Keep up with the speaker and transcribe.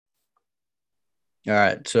All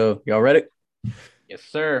right, so y'all ready? Yes,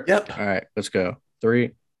 sir. Yep. All right, let's go.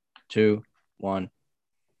 3, 2, 1.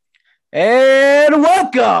 And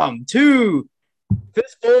welcome to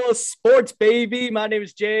Fistful Sports, baby. My name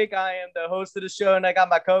is Jake. I am the host of the show, and I got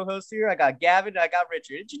my co-host here. I got Gavin, and I got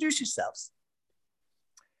Richard. Introduce yourselves.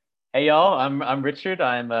 Hey, y'all. I'm Richard.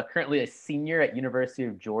 I'm currently a senior at University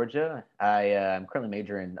of Georgia. I'm currently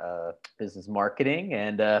majoring in business marketing,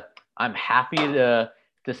 and I'm happy to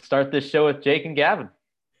start this show with Jake and Gavin.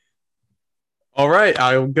 All right,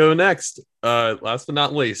 I'll go next. Last but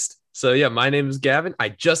not least. So yeah, my name is Gavin. I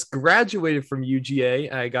just graduated from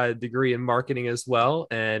UGA. I got a degree in marketing as well.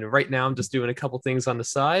 And right now I'm just doing a couple things on the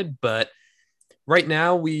side. But right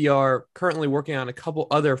now we are currently working on a couple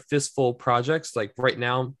other Fistful projects. Like right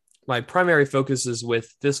now, my primary focus is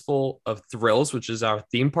with Fistful of Thrills, which is our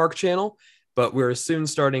theme park channel. But we're soon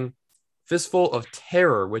starting Fistful of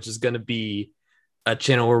Terror, which is going to be a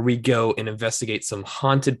channel where we go and investigate some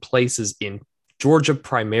haunted places in Georgia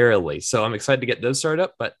primarily. So I'm excited to get those started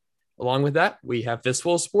up. But along with that, we have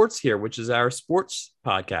Fistful of Sports here, which is our sports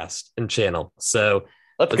podcast and channel. So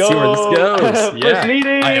Let's see where this go. goes. First Yeah,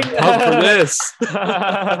 meeting. I am pumped for this.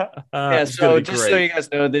 Yeah, It's gonna so be just so great. you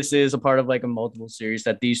guys know, this is a part of like a multiple series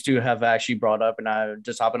that these two have actually brought up, and I'm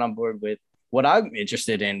just hopping on board with what I'm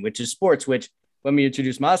interested in, which is sports. Which let me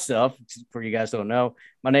introduce myself for you guys who don't know.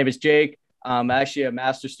 My name is Jake. I'm actually a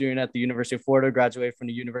master's student at the University of Florida. Graduated from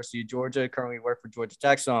the University of Georgia. Currently work for Georgia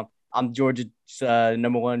Tech. So I'm Georgia's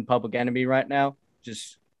number one public enemy right now.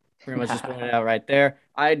 Just pretty much just pointing it out right there.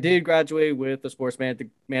 I did graduate with a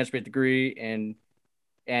management degree and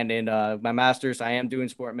in my master's, I am doing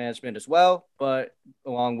sport management as well. But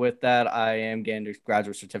along with that, I am getting a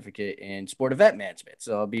graduate certificate in sport event management.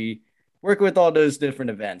 So I'll be working with all those different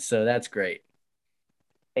events. So that's great.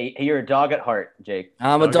 Hey, you're a dog at heart, Jake.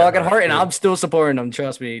 I'm a Dog dog at at heart, heart, and dude. I'm still supporting them.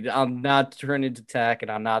 Trust me. I'm not turning to tech, and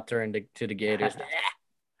I'm not turning to the Gators.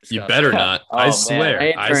 You Disgusting. better not. I Oh man. I swear.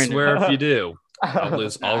 ain't I turning to swear them. if you do, I'll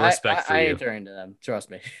lose No, all respect for I you. ain't turning to them. Trust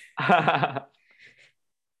me. All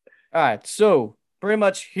right, so pretty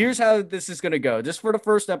much here's how this is gonna go. Just for the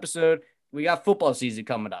first episode, we got football season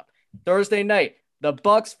coming up. Thursday night, the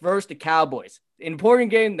Bucks versus the Cowboys. Important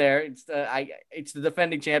game there. It's the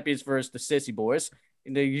defending champions versus the Sissy Boys.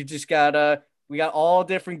 And then you just got we got all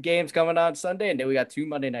different games coming on Sunday, and then we got two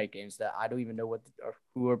Monday night games that I don't even know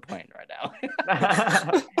who are playing right now.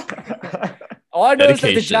 All I know is that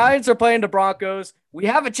the Dedication. Giants are playing the Broncos. We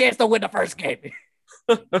have a chance to win the first game.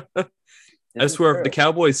 I swear if the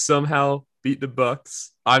Cowboys somehow beat the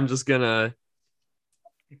Bucks, I'm just gonna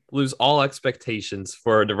lose all expectations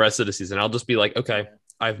for the rest of the season. I'll just be like, okay,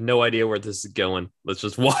 I have no idea where this is going. Let's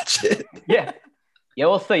just watch it. Yeah. Yeah,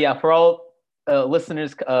 we'll say, yeah, for all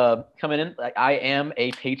listeners coming in, like, I am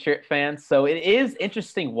a Patriot fan. So it is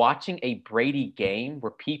interesting watching a Brady game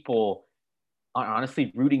where people are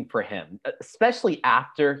honestly rooting for him, especially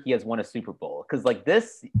after he has won a Super Bowl. Because, like,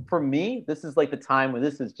 this, for me, this is like the time when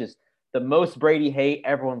this is just the most Brady hate.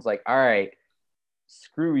 Everyone's like, all right,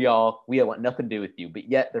 screw y'all. We want nothing to do with you. But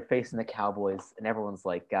yet they're facing the Cowboys, and everyone's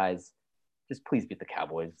like, guys, just please beat the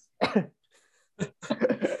Cowboys.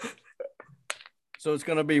 So it's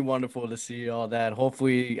gonna be wonderful to see all that.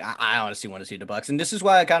 Hopefully, I honestly want to see the Bucks, and this is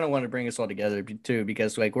why I kind of want to bring us all together too,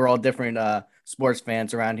 because like we're all different sports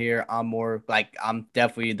fans around here. I'm more like I'm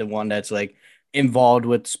definitely the one that's like involved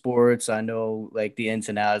with sports. I know like the ins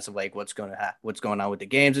and outs of like what's going on with the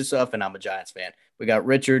games and stuff, and I'm a Giants fan. We got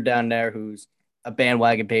Richard down there who's a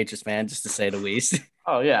bandwagon Patriots fan, just to say the least.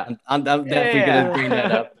 Oh, yeah. I'm definitely gonna bring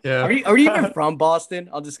that up. Yeah. Are you even from Boston?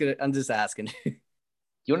 I'm just asking. You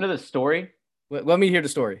want to know the story? Let me hear the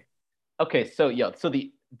story. Okay, so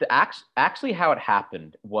actually how it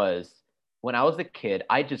happened was when I was a kid,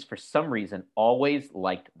 I just for some reason always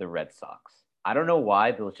liked the Red Sox. I don't know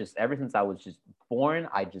why, but it was just ever since I was just born,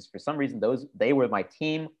 I just for some reason they were my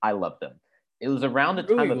team. I loved them. It was around the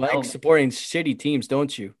You really time of like supporting shitty teams,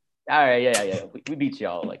 don't you? all right, yeah. We beat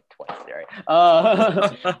y'all like twice, all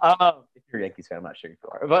right. If you're a Yankees fan, I'm not sure if you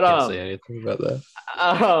are, but Can't say anything about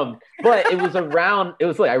that. but it was around. It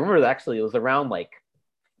was like I remember actually. It was around like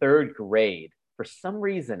third grade. For some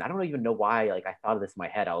reason, I don't even know why. Like I thought of this in my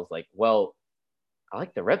head. I was like, well, I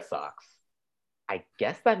like the Red Sox. I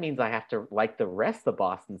guess that means I have to like the rest of the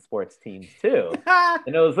Boston sports teams too.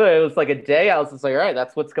 And it was like a day. I was just like, all right,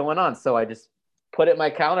 that's what's going on. So I just put it in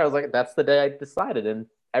my calendar. I was like, that's the day I decided, and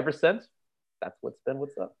ever since, that's what's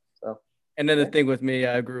up. So And then the thing with me,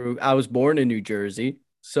 I was born in New Jersey,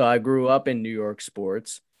 so I grew up in New York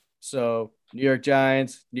sports. So New York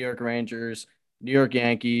Giants, New York Rangers, New York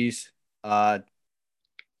Yankees. I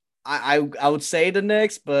would say the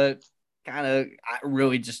Knicks, but kind of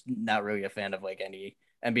really just not really a fan of like any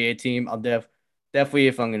NBA team. I'll definitely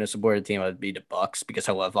if I'm gonna support a team, I'd be the Bucks because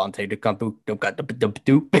I love Ante DeCampu. Don't got the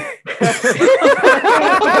doop.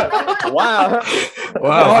 Wow.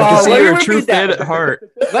 Wow, I can see you're a true fan at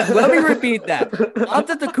heart. Let me repeat that.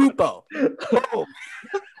 Ante DeCampu.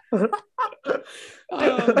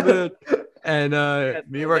 Oh, man. And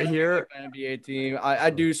me right here, NBA team. I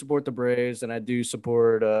do support the Braves, and I do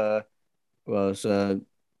support it's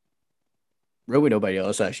really nobody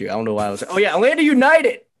else actually. I don't know why I was. Oh yeah, Atlanta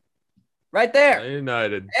United, right there.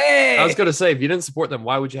 United. Hey, I was gonna say, if you didn't support them,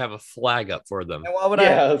 why would you have a flag up for them? And why would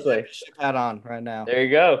I was like ship hat on right now? There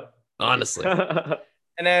you go. Honestly. And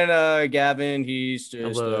then Gavin, he's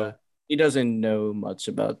just he doesn't know much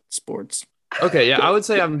about sports. Okay, yeah, I would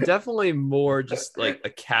say I'm definitely more just like a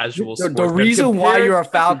casual sports The fan. reason why you're a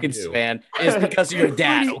Falcons fan is because of your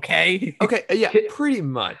dad, okay? Okay, yeah, pretty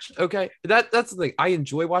much. Okay, that's the thing. I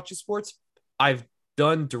enjoy watching sports. I've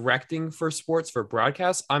done directing for sports for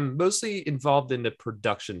broadcasts. I'm mostly involved in the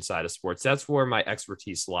production side of sports. That's where my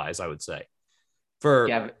expertise lies, I would say. For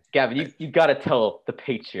Gavin, you got to tell the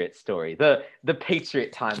Patriot story, the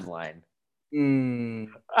Patriot timeline.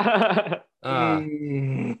 Man,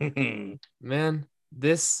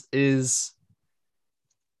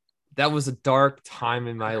 that was a dark time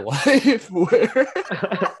in my life where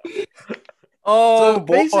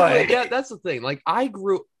boy. Yeah, that's the thing. Like I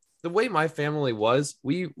grew the way my family was,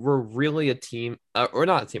 we were really a team, or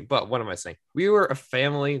not a team, but what am I saying? We were a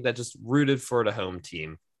family that just rooted for the home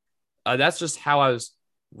team. That's just how I was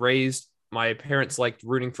raised. My parents liked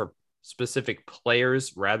rooting for specific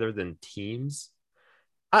players rather than teams.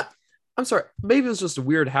 I'm sorry, maybe it was just a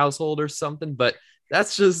weird household or something, but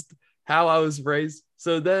that's just how I was raised.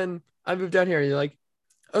 So then I moved down here and you're like,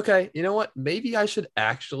 okay, you know what? Maybe I should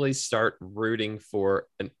actually start rooting for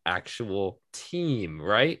an actual team,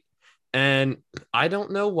 right? And I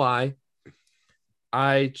don't know why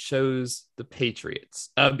I chose the Patriots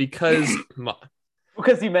because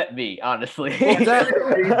because you met me, honestly. Pretty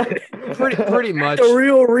much the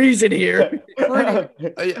real reason here.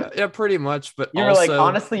 Pretty much. But you're also, like,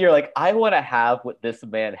 honestly, you're like, I want to have what this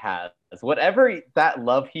man has. Whatever that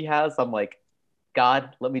love he has, I'm like,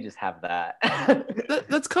 God, let me just have that.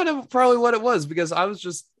 That's kind of probably what it was, because I was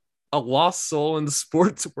just a lost soul in the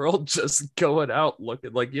sports world, just going out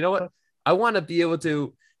looking like, you know what? I want to be able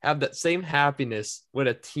to have that same happiness when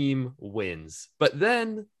a team wins. But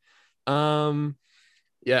then,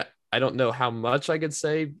 yeah, I don't know how much I could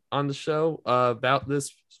say on the show about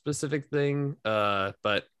this specific thing.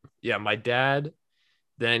 But yeah, my dad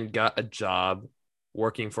then got a job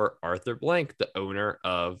working for Arthur Blank, the owner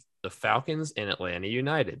of the Falcons and Atlanta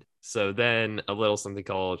United. So then a little something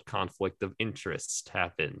called conflict of interest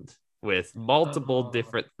happened with multiple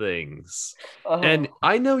different things. And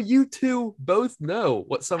I know you two both know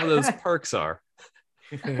what some of those perks are.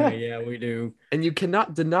 Yeah, we do. And you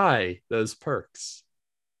cannot deny those perks.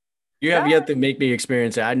 You have yet to make me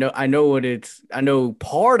experience it. I know what it's. I know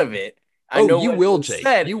part of it. I know you will, Jake.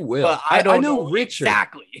 Said, you will. But I don't know Richard.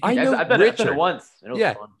 Exactly. I know I've done Richard. it once.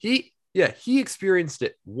 Yeah, fun. He experienced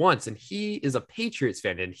it once, and he is a Patriots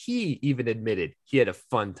fan, and he even admitted he had a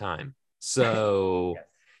fun time. So, yes.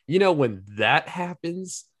 You know, when that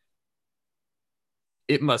happens,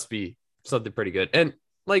 it must be something pretty good. And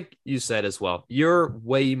like you said as well, you're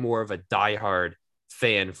way more of a diehard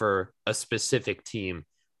fan for a specific team,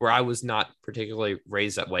 where I was not particularly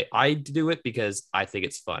raised that way. I do it because I think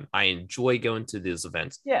it's fun. I enjoy going to these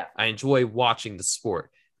events. Yeah. I enjoy watching the sport.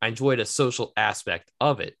 I enjoy the social aspect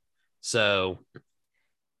of it. So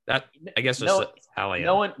that, I guess, just how I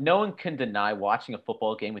am. No one can deny watching a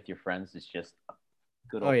football game with your friends is just a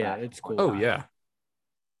good old it's cool. Oh, yeah.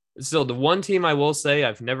 Still, the one team I will say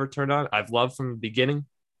I've never turned on, I've loved from the beginning,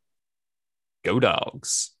 Go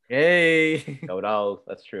Dogs. Hey. Go Dogs.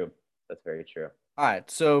 That's true. That's very true. All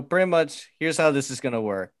right, so pretty much here's how this is gonna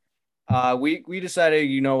work. We decided,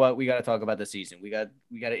 you know what, we got to talk about the season. We got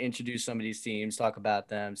to introduce some of these teams, talk about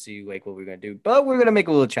them, see like what we're gonna do. But we're gonna make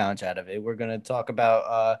a little challenge out of it. We're gonna talk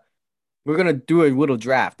about we're gonna do a little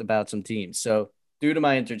draft about some teams. So due to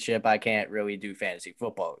my internship, I can't really do fantasy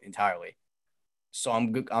football entirely. So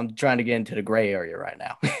I'm trying to get into the gray area right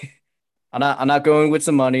now. I'm not going with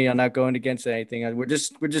some money. I'm not going against anything. We're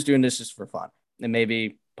just doing this just for fun and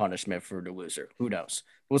maybe punishment for the loser. Who knows?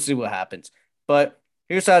 We'll see what happens. But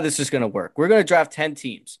here's how this is going to work. We're going to draft 10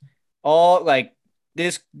 teams. All like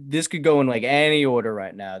this could go in like any order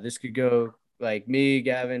right now. This could go like me,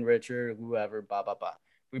 Gavin, Richard, whoever, blah, blah, blah.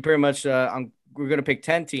 We pretty much, we're going to pick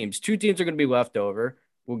 10 teams. 2 teams are going to be left over.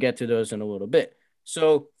 We'll get to those in a little bit.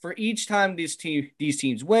 So for each time these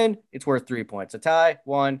teams win, it's worth 3 points. A tie,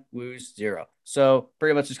 1, lose, 0. So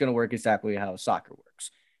pretty much it's going to work exactly how soccer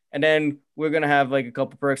works. And then we're going to have like a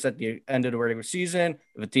couple perks at the end of the regular season.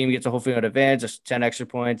 If a team gets a home field advantage, just 10 extra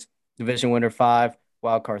points. Division winner 5,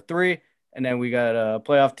 wild card 3. And then we got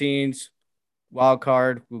playoff teams, wild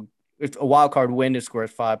card. If a wild card win is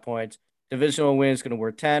worth 5 points. Divisional win is going to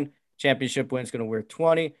worth 10. Championship win is going to worth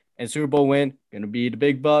 20. And Super Bowl win going to be the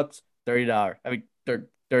big bucks, $30.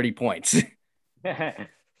 30 points.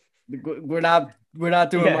 we're not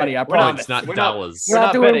doing money. I promise. It's not dollars. We're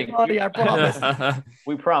not doing money. I promise.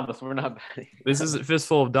 We promise we're not betting. This isn't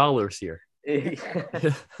Fistful of dollars here.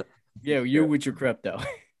 Yeah, you with your crypto.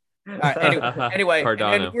 All right. Anyway,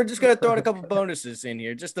 and we're just gonna throw in a couple bonuses in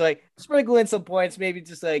here, just to like sprinkle in some points. Maybe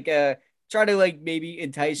just like try to like maybe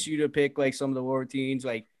entice you to pick like some of the lower teams.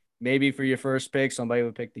 Like maybe for your first pick, somebody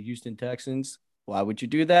would pick the Houston Texans. Why would you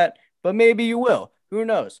do that? But maybe you will. Who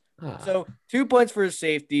knows? So 2 points for a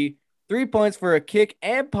safety, 3 points for a kick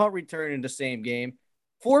and punt return in the same game,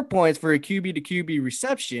 4 points for a QB to QB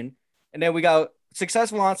reception, and then we got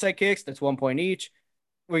successful onside kicks. That's 1 point each.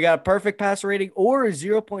 We got a perfect passer rating or a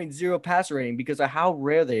 0.0 passer rating because of how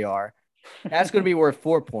rare they are. That's going to be worth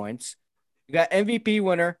 4 points. You got MVP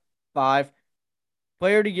winner, 5.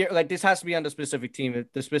 Player of the year, like this has to be on the specific team.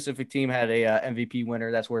 If the specific team had a MVP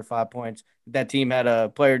winner, that's worth 5 points. If that team had a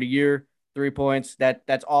player of the year, 3 points.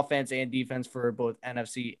 That's offense and defense for both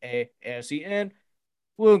NFC, AFC, and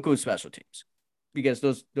we'll include special teams because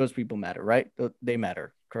those people matter, right? They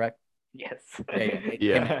matter, correct? Yes. They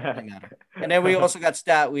matter. And then we also got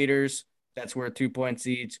stat leaders. That's worth 2 points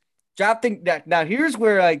each. Drafting that now. Here's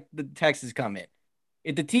where like the Texans come in.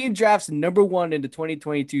 If the team drafts number 1 in the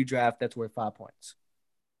 2022 draft, that's worth 5 points.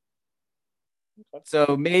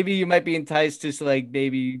 So maybe you might be enticed to like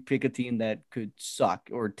maybe pick a team that could suck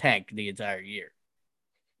or tank the entire year.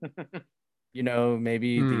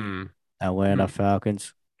 Maybe the Atlanta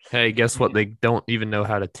Falcons. Hey, guess what? They don't even know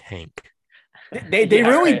how to tank. They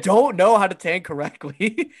really don't know how to tank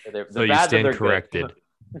correctly. So you stand corrected.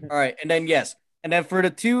 All right, and then for the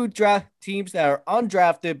 2 draft teams that are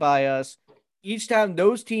undrafted by us, each time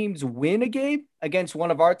those teams win a game against one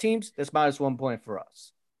of our teams, that's minus 1 point for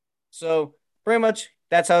us. So pretty much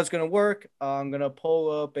that's how it's going to work. I'm going to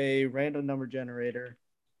pull up a random number generator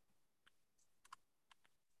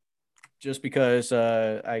just because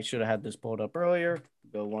I should have had this pulled up earlier.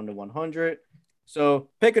 Go 1 to 100. So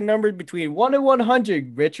pick a number between 1 and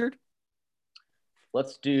 100, Richard.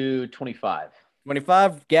 Let's do 25.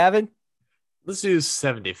 25, Gavin? Let's do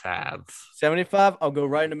 75. 75, I'll go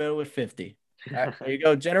right in the middle with 50. All right, there you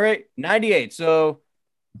go. Generate 98. So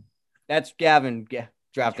that's Gavin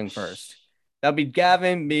drafting first. That'll be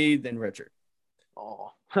Gavin, me, then Richard.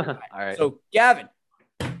 Oh, all right. So Gavin,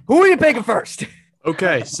 who are you picking first?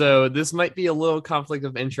 Okay, so this might be a little conflict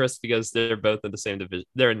of interest because they're both in the same division.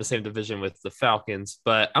 They're in the same division with the Falcons,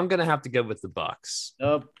 but I'm gonna have to go with the Bucks.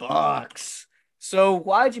 The Bucks. So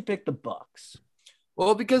why'd you pick the Bucks?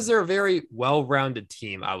 Well, because they're a very well-rounded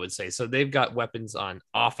team, I would say. So they've got weapons on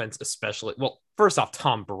offense, especially. Well, first off,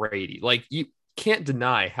 Tom Brady. Like, you can't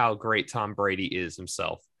deny how great Tom Brady is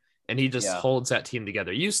himself. And he just holds that team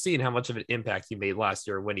together. You've seen how much of an impact he made last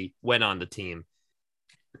year when he went on the team.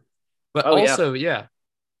 But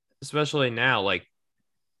especially now, like,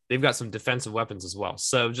 they've got some defensive weapons as well.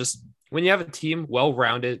 So just when you have a team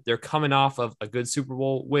well-rounded, they're coming off of a good Super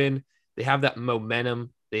Bowl win. They have that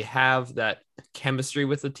momentum. They have that chemistry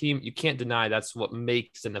with the team. You can't deny that's what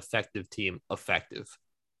makes an effective team effective.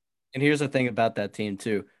 And here's the thing about that team,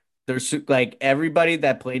 too. There's like everybody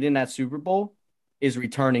that played in that Super Bowl is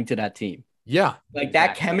returning to that team. Yeah. Like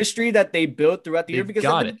that chemistry that they built throughout the year because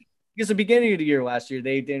the beginning of the year last year,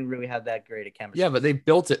 they didn't really have that great a chemistry. Yeah, but they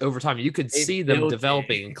built it over time. You could see them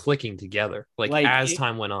developing and clicking together like as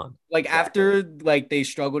time went on. Like after like they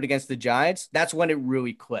struggled against the Giants, that's when it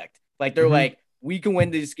really clicked. Like they're like, we can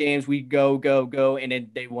win these games. We go, and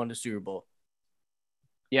then they won the Super Bowl.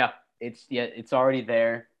 Yeah, it's already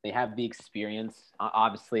there. They have the experience.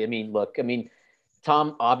 Obviously,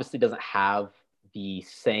 Tom obviously doesn't have the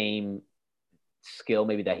same skill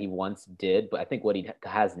maybe that he once did, but I think what he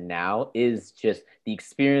has now is just the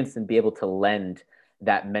experience and be able to lend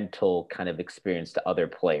that mental kind of experience to other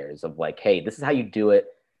players of like, hey, this is how you do it.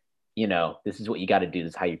 This is what you got to do.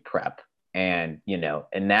 This is how you prep. And,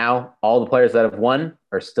 and now all the players that have won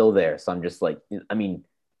are still there. So I'm just like,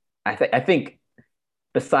 I think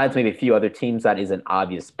besides maybe a few other teams, that is an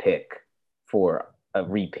obvious pick for a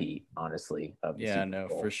repeat, honestly.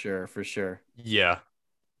 For sure. Yeah.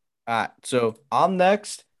 All right, so I'm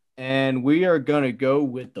next, and we are going to go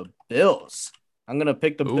with the Bills. I'm going to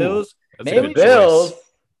pick the Bills That's a Mainly, good choice.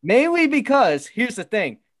 mainly because here's the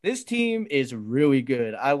thing: this team is really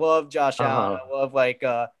good. I love Josh Allen. I love like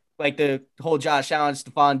the whole Josh Allen,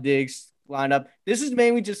 Stephon Diggs lineup. This is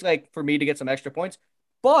mainly just like for me to get some extra points.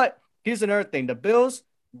 But here's another thing: the Bills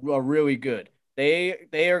are really good. They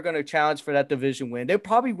are going to challenge for that division win. They'll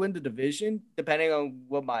probably win the division depending on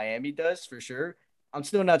what Miami does for sure. I'm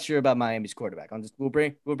still not sure about Miami's quarterback. We'll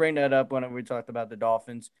bring that up when we talked about the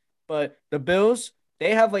Dolphins. But the Bills,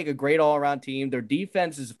 they have like a great all around team. Their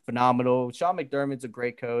defense is phenomenal. Sean McDermott's a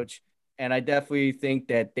great coach, and I definitely think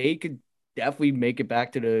that they could definitely make it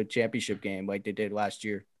back to the championship game like they did last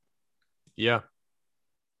year. Yeah.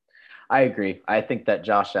 I agree. I think that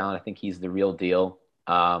Josh Allen, I think he's the real deal.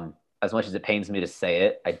 As much as it pains me to say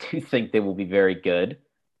it, I do think they will be very good.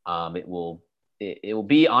 It will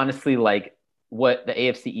be honestly like what the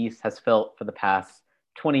AFC East has felt for the past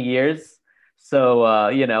 20 years. So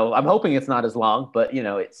I'm hoping it's not as long, but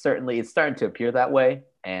it's starting to appear that way.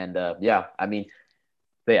 And I mean,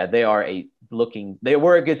 they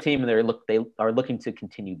were a good team, and they are looking to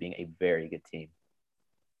continue being a very good team.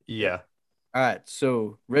 Yeah. All right.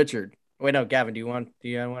 So Richard, wait, no, Gavin, do you want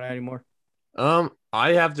any more?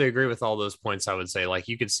 I have to agree with all those points. I would say, like,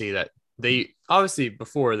 you could see that they obviously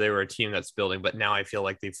before they were a team that's building, but now I feel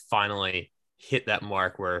like they've finally hit that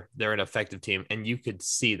mark where they're an effective team, and you could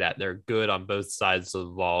see that they're good on both sides of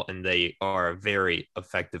the ball, and they are a very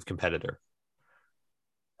effective competitor.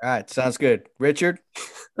 All right, sounds good. Richard,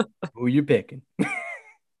 who are you picking?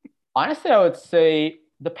 Honestly, I would say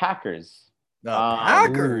the Packers. The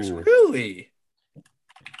Packers, really?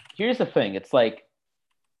 Here's the thing. It's like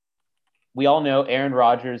we all know Aaron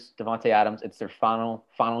Rodgers, Devontae Adams, it's their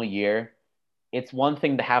final year. It's one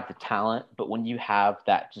thing to have the talent, but when you have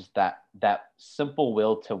that simple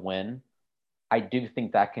will to win, I do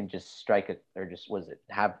think that can just strike it, or just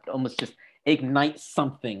have almost just ignite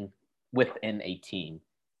something within a team.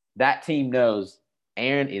 That team knows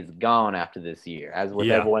Aaron is gone after this year, as with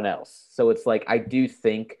everyone else. So it's like I do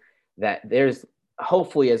think that there's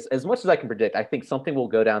hopefully as much as I can predict, I think something will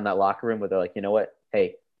go down that locker room where they're like, you know what,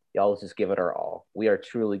 hey, y'all, let's just give it our all. We are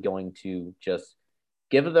truly going to just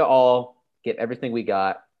give it our all, get everything we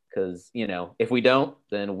got, because if we don't,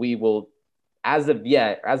 then we will, as of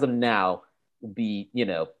now, be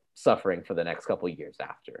suffering for the next couple of years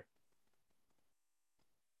after.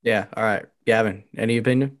 Yeah. All right, Gavin, any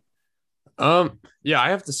opinion? Yeah, I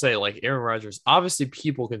have to say, like, Aaron Rodgers, obviously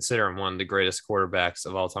people consider him one of the greatest quarterbacks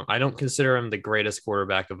of all time. I don't consider him the greatest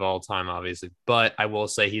quarterback of all time, obviously, but I will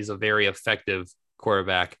say he's a very effective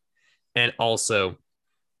quarterback. And also,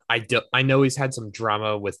 I know he's had some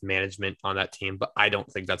drama with management on that team, but I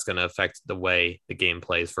don't think that's going to affect the way the game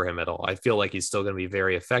plays for him at all. I feel like he's still going to be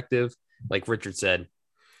very effective. Like Richard said,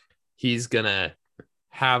 he's going to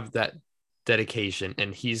have that dedication,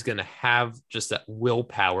 and he's going to have just that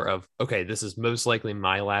willpower of, okay, this is most likely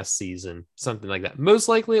my last season, something like that. Most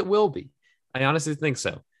likely it will be. I honestly think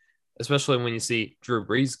so, especially when you see Drew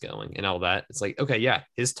Brees going and all that. It's like, okay, yeah,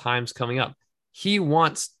 his time's coming up. He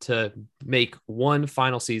wants to make one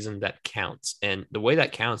final season that counts. And the way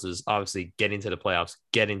that counts is obviously getting to the playoffs,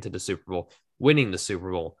 getting to the Super Bowl, winning the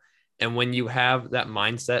Super Bowl. And when you have that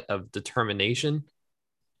mindset of determination,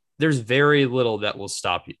 there's very little that will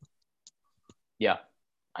stop you. Yeah,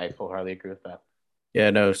 I wholeheartedly agree with that. Yeah,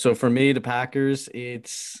 no. So for me, the Packers,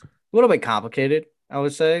 it's a little bit complicated, I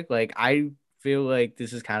would say. Like, I feel like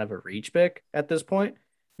this is kind of a reach pick at this point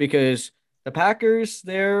because the Packers,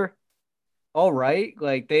 they're all right.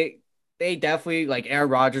 Like, they definitely, like, Aaron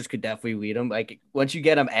Rodgers could definitely lead them. Like, once you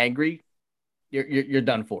get them angry, you're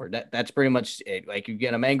done for. That's pretty much it. Like, you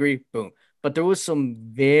get them angry, boom. But there was some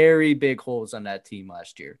very big holes on that team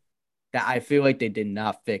last year that I feel like they did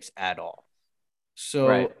not fix at all. So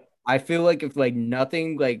Right. I feel like if like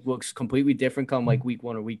nothing like looks completely different come like week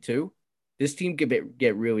 1 or week 2, this team could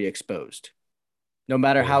get really exposed, no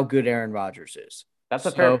matter how good Aaron Rodgers is. That's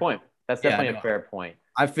a fair point. That's definitely a fair point.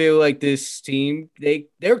 I feel like this team,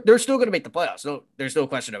 they're still going to make the playoffs. No, there's no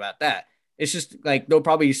question about that. It's just like they'll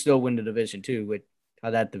probably still win the division too, with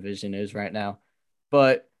how that division is right now.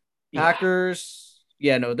 But Packers,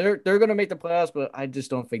 no, they're going to make the playoffs, but I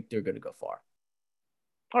just don't think they're going to go far.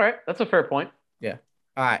 All right, that's a fair point. Yeah.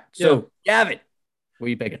 All right. So, Gavin, what are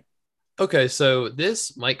you picking? Okay, so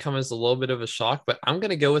this might come as a little bit of a shock, but I'm going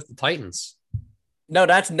to go with the Titans. No,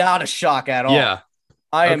 that's not a shock at all. Yeah.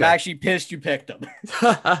 I am actually pissed you picked them.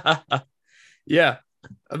 Yeah.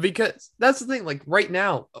 Because that's the thing, like right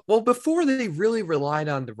now, well, before they really relied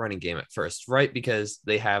on the running game at first, right? Because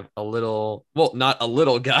they have not a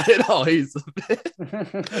little guy at all. He's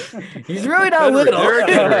really not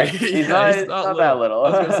little. He's not that little. I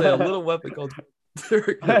was going to say a little weapon called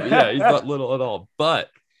Yeah, he's not little at all. But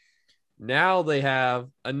now they have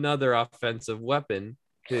another offensive weapon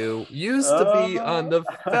who used to be on the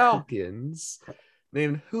Falcons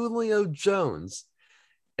named Julio Jones.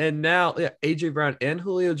 And now, yeah, AJ Brown and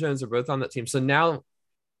Julio Jones are both on that team. So now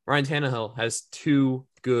Ryan Tannehill has two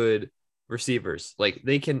good receivers. Like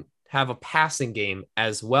they can have a passing game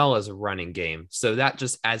as well as a running game. So that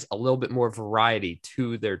just adds a little bit more variety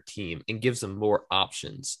to their team and gives them more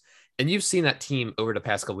options. And you've seen that team over the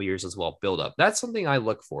past couple of years as well build up. That's something I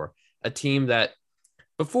look for. A team that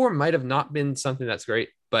before might have not been something that's great,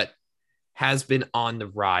 but has been on the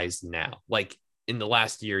rise now. Like in the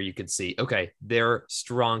last year, you could see, okay, they're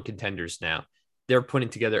strong contenders now. They're putting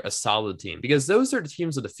together a solid team because those are the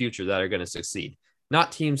teams of the future that are going to succeed,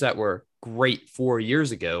 not teams that were great 4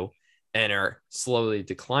 years ago and are slowly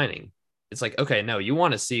declining. It's like, okay, no, you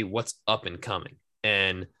want to see what's up and coming.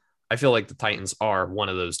 And I feel like the Titans are one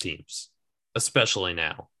of those teams, especially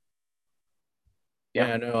now.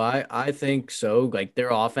 Yeah, no, I think so. Like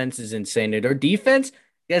their offense is insane. Their defense,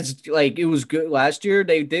 yes, like it was good last year.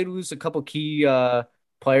 They did lose a couple key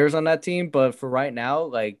players on that team, but for right now,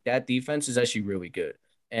 like that defense is actually really good.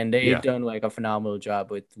 And they've Yeah. done like a phenomenal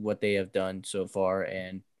job with what they have done so far.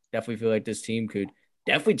 And definitely feel like this team could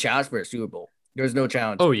definitely challenge for a Super Bowl. There's no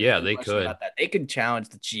challenge. Oh, There's yeah, no they question could. about that. They could challenge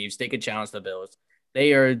the Chiefs. They could challenge the Bills.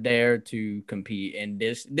 They are there to compete. And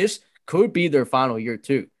this could be their final year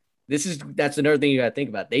too. That's another thing you got to think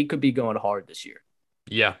about. They could be going hard this year.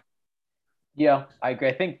 Yeah. Yeah, I agree.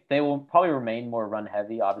 I think they will probably remain more run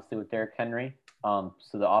heavy, obviously, with Derrick Henry. So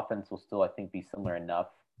the offense will still, I think, be similar enough.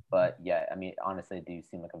 But yeah, I mean, honestly, it do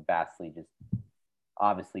seem like a vastly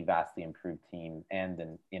improved team. And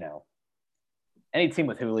then, any team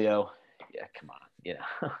with Julio, yeah, come on,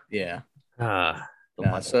 Yeah.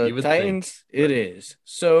 So Titans, it is.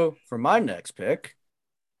 So for my next pick,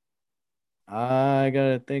 I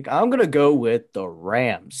gotta think. I'm gonna go with the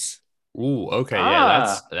Rams. Ooh, okay,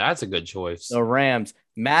 yeah, that's a good choice. The Rams.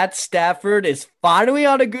 Matt Stafford is finally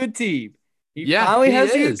on a good team. He finally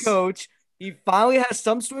has a good coach. He finally has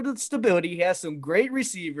some sort of stability. He has some great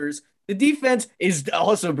receivers. The defense is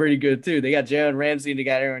also pretty good too. They got Jalen Ramsey and they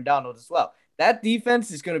got Aaron Donald as well. That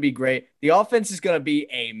defense is going to be great. The offense is going to be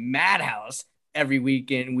a madhouse every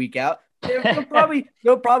week in, week out. They'll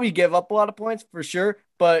probably give up a lot of points for sure,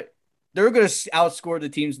 but they're going to outscore the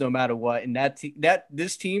teams no matter what. And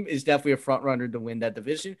this team is definitely a front runner to win that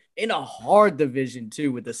division in a hard division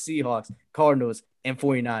too with the Seahawks, Cardinals, and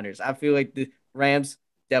 49ers. I feel like the Rams,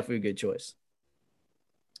 definitely a good choice.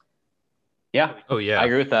 Yeah. Oh, yeah. I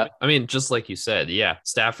agree with that. I mean, just like you said, yeah,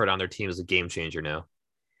 Stafford on their team is a game changer now.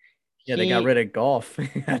 Yeah, they got rid of golf.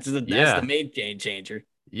 That's the main game changer.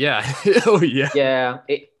 Yeah. Oh, yeah. Yeah.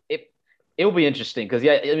 It will be interesting because,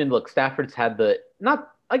 yeah, I mean, look, Stafford's had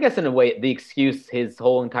I guess in a way, the excuse his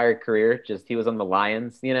whole entire career, just he was on the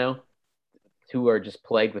Lions, who are just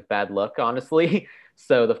plagued with bad luck, honestly.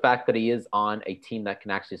 So the fact that he is on a team that can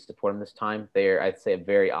actually support him this time, they're, I'd say, a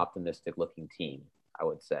very optimistic looking team, I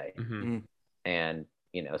would say. Mm-hmm. And,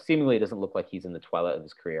 seemingly it doesn't look like he's in the twilight of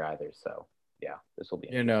his career either. So, yeah, this will be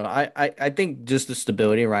I think just the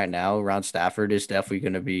stability right now around Stafford is definitely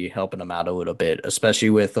going to be helping him out a little bit,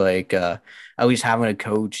 especially with like at least having a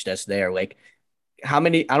coach that's there. Like I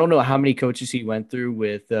don't know how many coaches he went through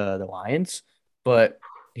with the Lions, but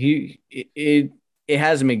it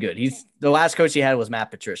hasn't been good. The last coach he had was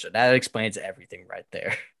Matt Patricia. That explains everything right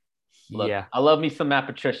there. Look, yeah, I love me some Matt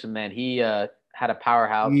Patricia, man. He had a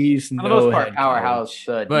powerhouse. He's for the most part, powerhouse.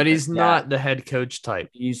 But he's not the head coach type.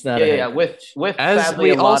 He's not. With as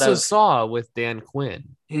sadly, we also saw with Dan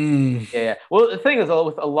Quinn. Yeah. Well, the thing is,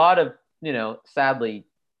 with a lot of sadly,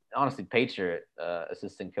 honestly, Patriot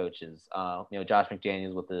assistant coaches, Josh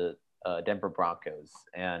McDaniels with the Denver Broncos,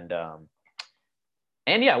 and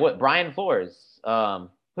yeah, Brian Flores,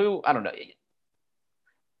 who I don't know.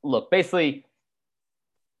 Look, basically,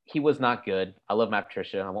 he was not good. I love Matt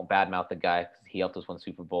Patricia. I won't badmouth the guy because he helped us win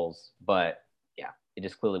Super Bowls, but yeah, it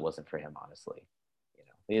just clearly wasn't for him, honestly.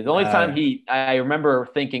 The only time I remember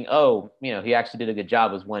thinking, he actually did a good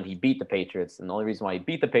job was when he beat the Patriots, and the only reason why he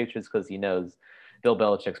beat the Patriots because he knows Bill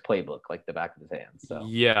Belichick's playbook like the back of his hand. So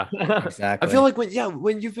yeah, exactly. I feel like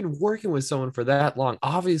when you've been working with someone for that long,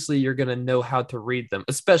 obviously you're gonna know how to read them,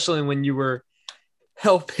 especially when you were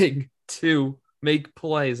helping to make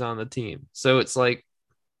plays on the team. So it's like,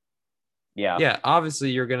 yeah,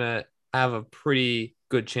 obviously you're gonna have a pretty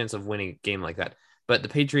good chance of winning a game like that. But the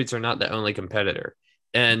Patriots are not the only competitor,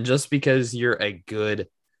 and just because you're a good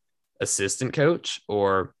assistant coach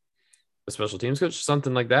or a special teams coach,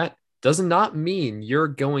 something like that, does not mean you're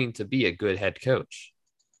going to be a good head coach.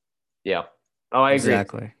 Yeah. Oh, I agree.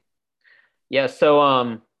 Exactly. Yeah. So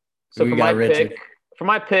Who for you my got, Richard?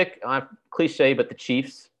 pick, cliche, but the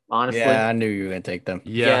Chiefs. Honestly, Yeah, I knew you were gonna take them.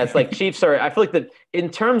 yeah, it's like Chiefs are. I feel like in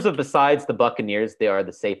terms of besides the Buccaneers, they are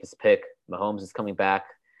the safest pick. Mahomes is coming back.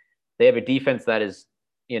 They have a defense that is,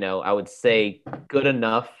 I would say good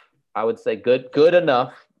enough. I would say good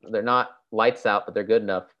enough. They're not lights out, but they're good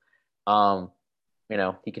enough.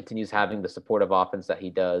 He continues having the supportive offense that he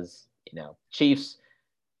does. Chiefs.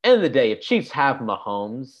 End of the day, if Chiefs have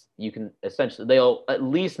Mahomes, you can essentially they'll at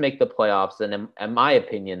least make the playoffs. And in my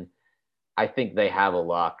opinion, I think they have a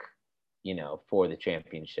lock, for the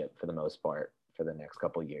championship for the most part for the next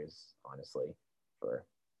couple of years. Honestly,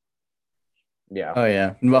 yeah. Oh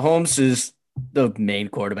yeah, Mahomes is the main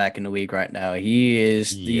quarterback in the league right now. He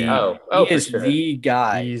is Yeah. For sure. the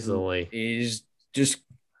guy Easily. who is just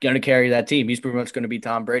going to carry that team. He's pretty much going to be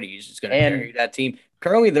Tom Brady. He's just going to carry that team.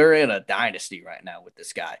 Currently, they're in a dynasty right now with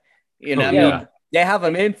this guy. I mean, they have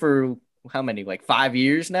him in for how many? Like 5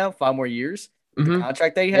 years now? 5 more years? The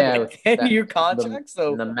contract they had, like 10-year contract.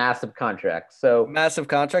 The massive contract. So massive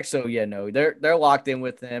contract. So yeah, no, they're locked in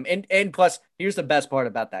with him. And plus, here's the best part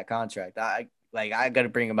about that contract. I got to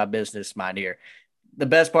bring in my business mind here. The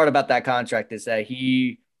best part about that contract is that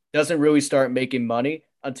he doesn't really start making money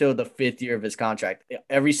until the 5th year of his contract.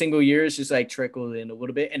 Every single year is just like trickled in a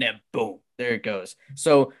little bit, and then boom, there it goes.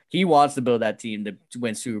 So he wants to build that team to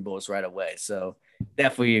win Super Bowls right away. So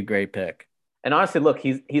definitely a great pick. And honestly, look,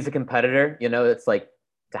 he's a competitor. It's like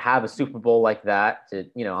to have a Super Bowl like that, to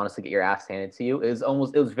honestly get your ass handed to you, it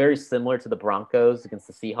was very similar to the Broncos against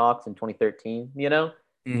the Seahawks in 2013.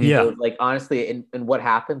 Mm-hmm. Yeah. It was like honestly, and what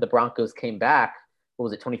happened? The Broncos came back. What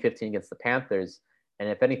was it, 2015 against the Panthers? And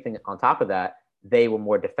if anything, on top of that, they were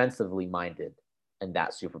more defensively minded in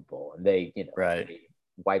that Super Bowl, and they they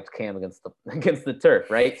wiped Cam against the turf,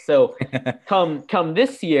 right? So come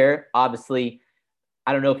this year, obviously,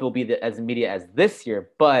 I don't know if it will be as immediate as this year,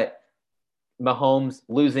 but Mahomes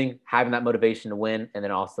losing, having that motivation to win, and then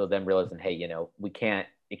also them realizing, hey,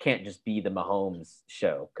 it can't just be the Mahomes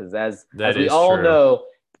show, because as we all know,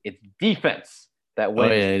 it's defense that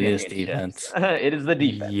wins. Oh yeah, it is defense. It is the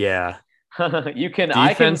defense. Yeah.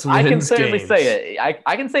 I can certainly games. say it.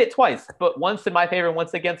 I can say it twice, but once in my favor,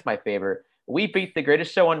 once against my favor. We beat the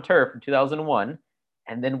greatest show on turf in 2001,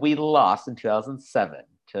 and then we lost in 2007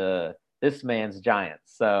 to this man's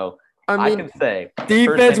Giants. So I can say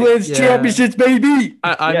defense wins championships, baby.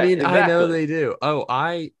 I mean, exactly. I know they do.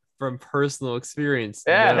 From personal experience,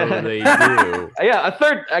 know they do. Yeah, a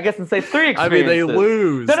third, I guess, and say 3 experiences. I mean, they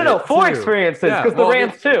lose. No, 4 experiences, because the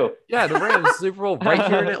Rams too. Yeah, the Rams Super Bowl right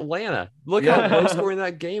here in Atlanta. Look how low scoring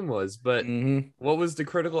that game was. But what was the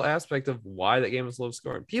critical aspect of why that game was low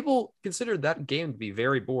scoring? People considered that game to be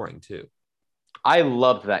very boring too. I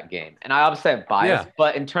loved that game, and I obviously have bias,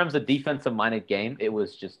 but in terms of defensive-minded game, it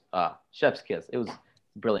was just chef's kiss. It was a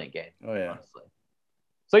brilliant game. Oh yeah. Honestly.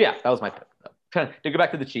 So yeah, that was my pick. To go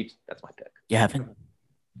back to the Chiefs, that's my pick. Gavin,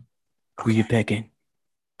 who are you picking?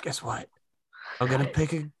 Guess what? I'm gonna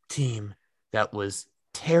pick a team that was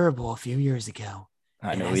terrible a few years ago.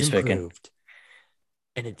 I know who he's picking,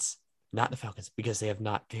 and it's not the Falcons because they have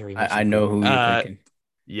not very much. I know who you're picking.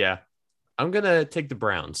 Yeah, I'm gonna take the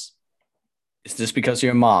Browns. Is this because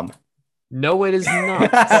you're a mom? No, it is not,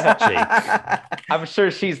 Jake. I'm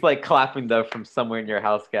sure she's like clapping though from somewhere in your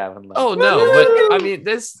house, Gavin. Like, oh no, but I mean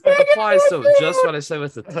this applies to just what I said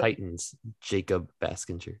with the Titans, Jacob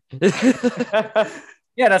Baskinger.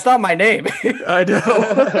 Yeah, that's not my name. I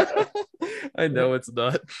know. I know it's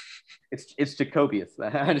not. It's Jacobius.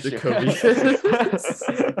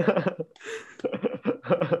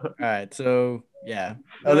 All right, so yeah.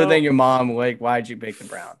 Other than your mom, like, why'd you pick the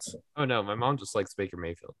Browns? Oh no, my mom just likes Baker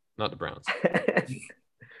Mayfield, not the Browns.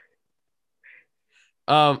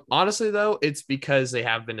 Honestly though, it's because they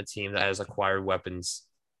have been a team that has acquired weapons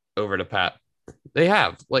over to Pat. They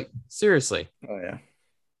have, like, seriously. Oh yeah.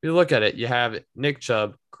 If you look at it, you have Nick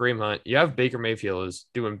Chubb, Kareem Hunt, you have Baker Mayfield is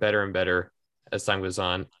doing better and better as time goes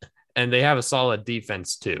on, and they have a solid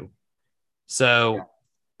defense too. So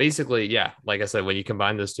basically, yeah, like I said, when you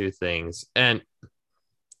combine those two things, and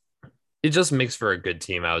it just makes for a good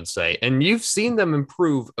team, I would say. And you've seen them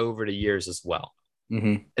improve over the years as well.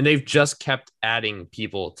 Mm-hmm. And they've just kept adding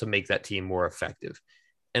people to make that team more effective.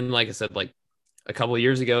 And like I said, like a couple of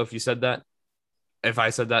years ago, if I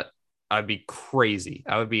said that, I'd be crazy.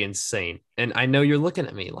 I would be insane. And I know you're looking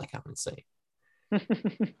at me like I'm insane.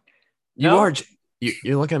 You're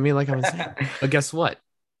looking at me like I'm insane. But guess what?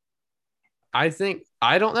 I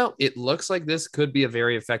don't know. It looks like this could be a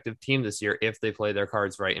very effective team this year if they play their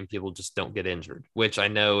cards right and people just don't get injured, which I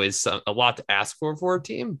know is a lot to ask for a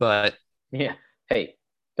team, but yeah. Hey,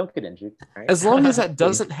 don't get injured. Right? As long as that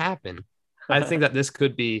doesn't happen, I think that this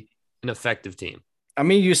could be an effective team. I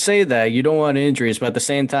mean, you say that you don't want injuries, but at the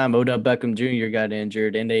same time, Odell Beckham Jr. got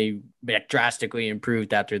injured, and they drastically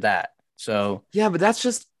improved after that. So yeah, but that's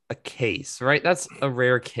just a case, right? That's a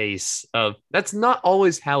rare case of that's not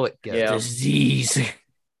always how it goes. Yeah. Disease.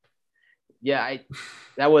 Yeah,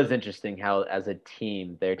 that was interesting how as a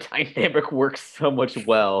team their dynamic works so much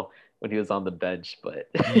well when he was on the bench, but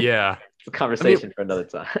yeah, it's a conversation for another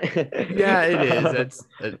time. Yeah, it is.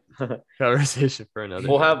 It's a conversation for another.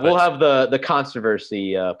 We'll have the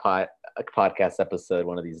controversy podcast episode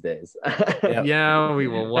one of these days. Yeah, we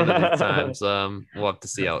will one of these times. We'll have to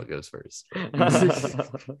see how it goes first. All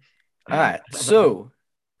right, so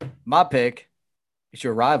my pick is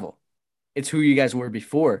your rival. It's who you guys were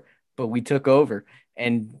before, but we took over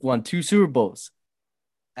and won 2 Super Bowls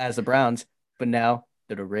as the Browns, but now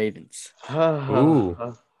they're the Ravens. Ooh.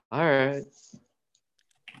 All right.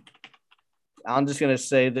 I'm just going to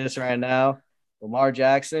say this right now. Lamar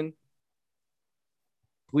Jackson,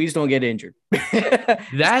 please don't get injured.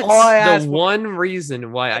 That's the one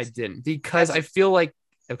reason why I didn't, because I feel like,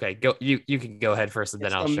 okay, go. You can go ahead first, and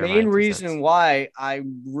then I'll share my 2 cents. The main reason why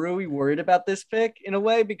I'm really worried about this pick in a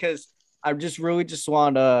way, because I just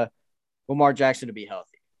want Lamar Jackson to be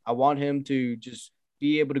healthy. I want him to just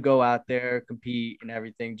be able to go out there, compete, and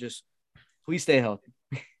everything. Just please stay healthy.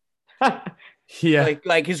 Yeah,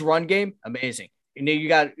 like his run game, amazing. And then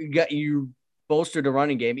you bolster the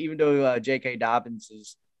running game, even though J.K. Dobbins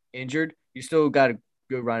is injured. You still got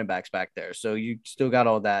good running backs back there, so you still got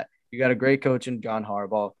all that. You got a great coach in John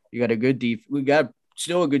Harbaugh. You got a good We got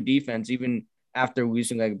still a good defense, even after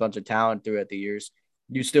losing like a bunch of talent throughout the years.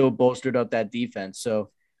 You still bolstered up that defense. So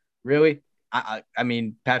really, I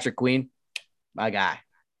mean, Patrick Queen, my guy.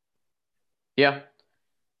 Yeah.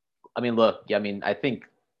 I mean, look, I think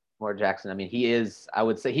Lamar Jackson, he is, I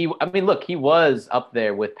would say he was up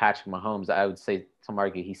there with Patrick Mahomes. I would say, some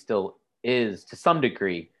argue he still is to some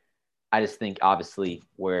degree. I just think obviously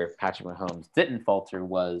where Patrick Mahomes didn't falter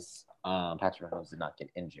was Patrick Mahomes did not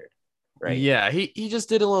get injured. Right. Yeah. He just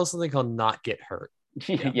did a little something called not get hurt.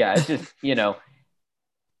 Yeah. It's just,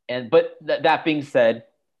 but that being said,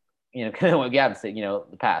 kind of what Gavin said,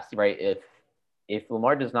 the past, right? If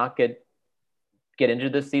Lamar does not get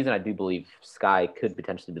injured this season, I do believe sky could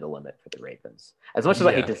potentially be the limit for the Ravens. As much as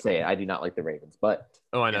I hate to say it, I do not like the Ravens, but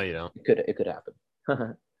I know you don't. It could happen.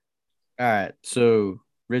 All right, so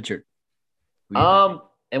Richard. And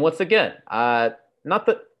once again, not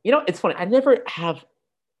that it's funny. I've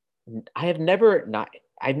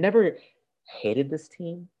never hated this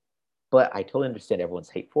team, but I totally understand everyone's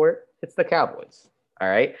hate for it. It's the Cowboys. All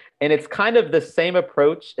right. And it's kind of the same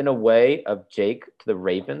approach in a way of Jake to the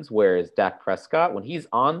Ravens, whereas Dak Prescott, when he's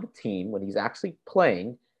on the team, when he's actually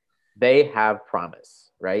playing, they have promise,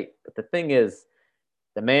 right? But the thing is,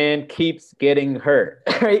 the man keeps getting hurt,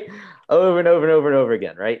 right? Over and over and over and over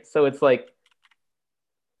again, right? So it's like,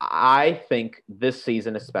 I think this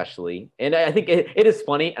season especially, and I think it is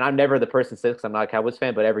funny, and I'm never the person to say this because I'm not a Cowboys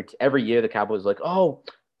fan, but every year the Cowboys are like, oh,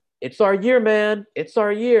 it's our year, man. It's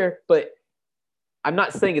our year. But I'm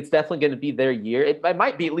not saying it's definitely going to be their year. It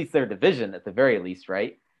might be at least their division at the very least,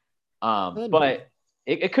 right? But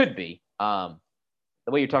it could be. The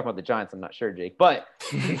way you're talking about the Giants, I'm not sure, Jake. But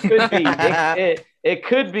it could be. it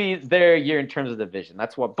could be their year in terms of division.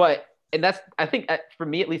 That's what. But I think for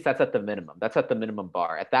me at least, that's at the minimum. That's at the minimum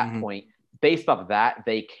bar. At that point, based off of that,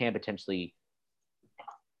 they can potentially.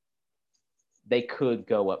 They could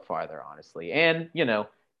go up farther, honestly. And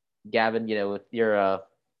Gavin, with your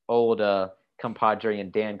old compadre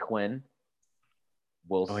and Dan Quinn.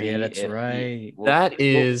 We'll see. Yeah, that's right. That's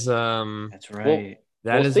right.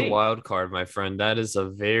 That is a wild card, my friend. That is a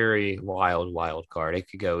very wild card. It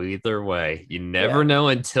could go either way. You never know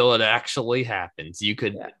until it actually happens. You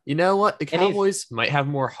could, you know what? The Cowboys might have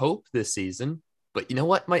more hope this season, but you know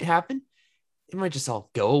what might happen? It might just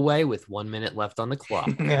all go away with 1 minute left on the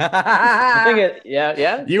clock. Yeah.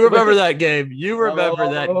 You remember that game. You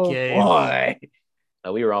remember that game. Boy.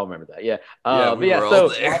 We were all remember that. Yeah. We were all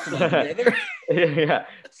there. Yeah.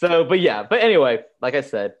 So, but anyway, like I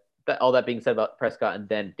said, all that being said about Prescott and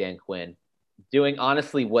then Dan Quinn doing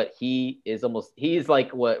honestly what he's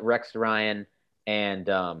like what Rex Ryan and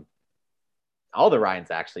all the Ryans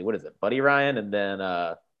actually. What is it? Buddy Ryan and then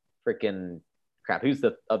freaking crap. Who's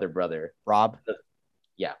the other brother? Rob.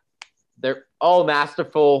 Yeah. They're all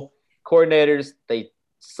masterful coordinators. They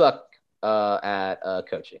suck at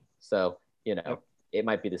coaching. So, it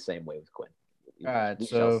might be the same way with Quinn. All right.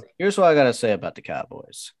 So here's what I got to say about the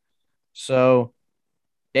Cowboys. So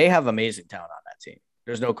they have amazing talent on that team.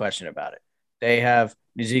 There's no question about it. They have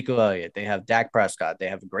Ezekiel Elliott. They have Dak Prescott. They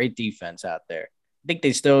have a great defense out there. think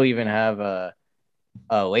they still even have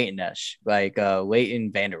Leighton Esch, like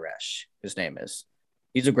Leighton Van Der Esch, his name is.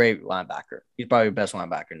 He's a great linebacker. He's probably the best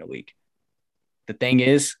linebacker in the league. The thing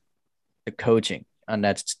is, the coaching on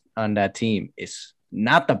that team is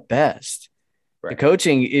not the best. Right. The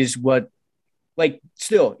coaching is what, like,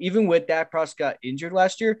 still, even with Dak Prescott injured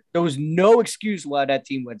last year, there was no excuse why that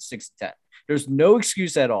team went 6-10. There's no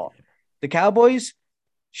excuse at all. The Cowboys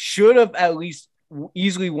should have at least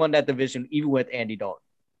easily won that division, even with Andy Dalton.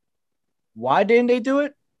 Why didn't they do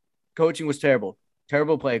it? Coaching was terrible.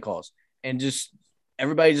 Terrible play calls. And just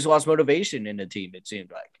everybody just lost motivation in the team, it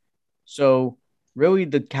seemed like. So, really,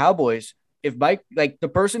 the Cowboys, if Mike, like, the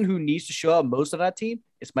person who needs to show up most of that team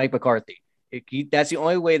is Mike McCarthy. That's the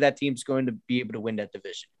only way that team's going to be able to win that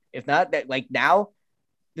division. If not, that, like, now,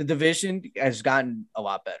 the division has gotten a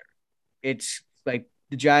lot better. It's like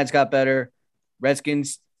the Giants got better.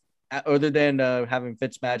 Redskins, other than having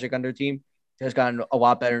Fitzmagic on their team, has gotten a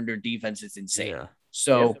lot better, and their defense is insane. Yeah.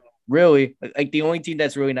 So, really, like, the only team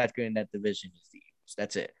that's really not good in that division is the Eagles.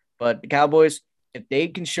 That's it. But the Cowboys, if they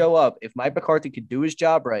can show up, if Mike McCarthy can do his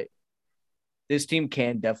job right, this team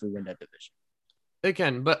can definitely win that division. They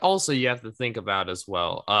can, but also you have to think about as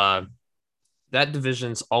well. That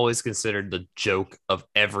division's always considered the joke of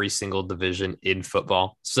every single division in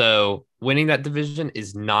football. So winning that division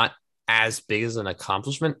is not as big as an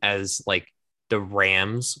accomplishment as, like, the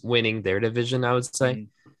Rams winning their division, I would say.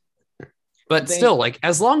 Mm-hmm. But still, like,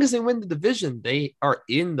 as long as they win the division, they are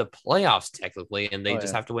in the playoffs technically, and they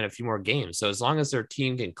just have to win a few more games. So as long as their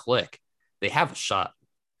team can click, they have a shot.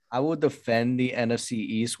 I will defend the NFC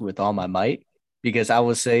East with all my might, because I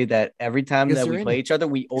will say that every time that we play each other,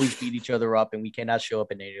 we always beat each other up, and we cannot show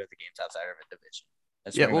up in any other games outside of a division.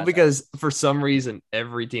 That's because for some reason,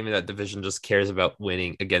 every team in that division just cares about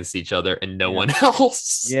winning against each other and no one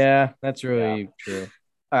else. Yeah, that's really true.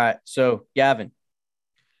 All right, so Gavin.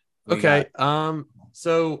 Okay.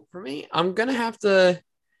 So for me, I'm gonna have to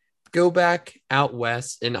go back out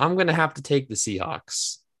west, and I'm gonna have to take the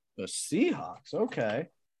Seahawks. The Seahawks, okay.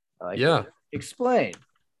 Yeah. Explain.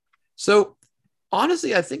 So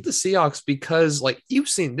honestly, I think the Seahawks, because, like you've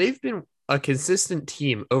seen, they've been a consistent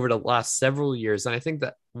team over the last several years. And I think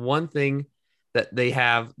that one thing that they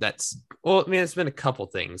have it's been a couple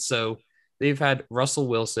things. So they've had Russell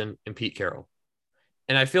Wilson and Pete Carroll.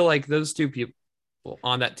 And I feel like those two people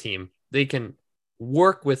on that team, they can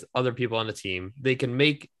work with other people on the team. They can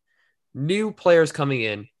make new players coming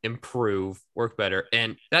in improve, work better.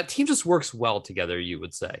 And that team just works well together, you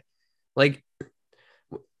would say. Like,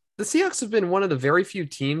 the Seahawks have been one of the very few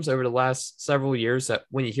teams over the last several years that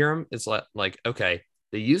when you hear them, it's like, okay,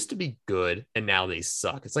 they used to be good and now they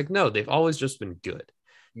suck. It's like, no, they've always just been good.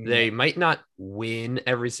 Mm-hmm. They might not win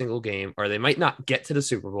every single game, or they might not get to the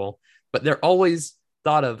Super Bowl, but they're always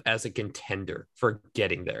thought of as a contender for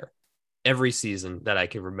getting there every season that I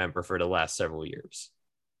can remember for the last several years.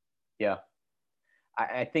 Yeah.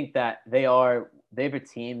 I think that they have a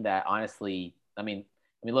team that, honestly, the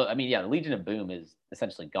Legion of Boom is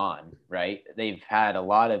essentially gone, right? They've had a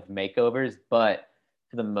lot of makeovers, but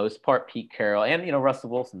for the most part, Pete Carroll and,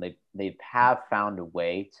 Russell Wilson, they have found a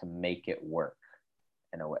way to make it work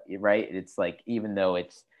in a way, right? It's like, even though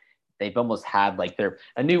they've almost had like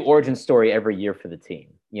a new origin story every year for the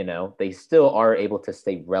team, they still are able to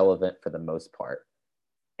stay relevant for the most part.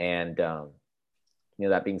 And,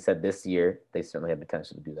 that being said, this year, they certainly have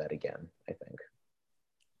potential to do that again, I think.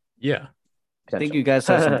 Yeah. I think you guys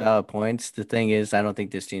have some valid points. The thing is, I don't think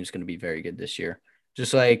this team's going to be very good this year.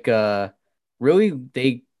 Just like, really,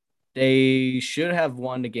 they should have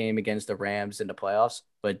won the game against the Rams in the playoffs,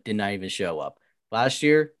 but did not even show up. Last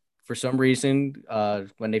year, for some reason,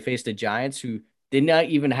 when they faced the Giants, who did not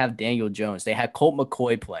even have Daniel Jones, they had Colt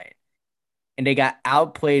McCoy playing, and they got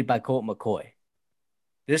outplayed by Colt McCoy.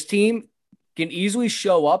 This team can easily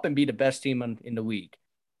show up and be the best team in the league,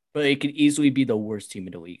 but it could easily be the worst team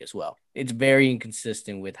in the league as well. It's very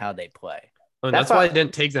inconsistent with how they play. And that's why I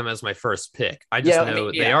didn't take them as my first pick. I just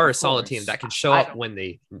know they are a solid team that can show up when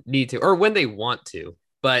they need to or when they want to.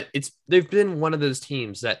 But they've been one of those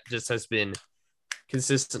teams that just has been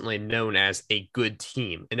consistently known as a good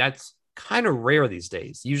team. And that's kind of rare these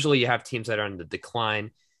days. Usually you have teams that are on the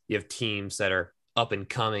decline. You have teams that are up and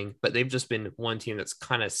coming, but they've just been one team that's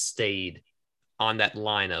kind of stayed on that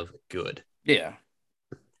line of good. Yeah.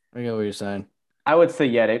 I get what you're saying. I would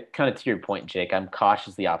say, kind of to your point, Jake, I'm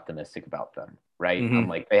cautiously optimistic about them, right? Mm-hmm. I'm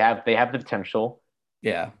like, they have the potential.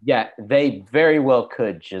 Yeah. Yeah, they very well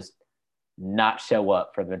could just not show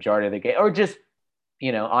up for the majority of the game, or just,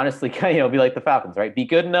 honestly, be like the Falcons, right? Be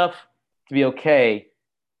good enough to be okay,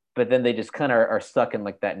 but then they just kind of are stuck in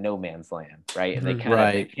like that no man's land, right? And they kind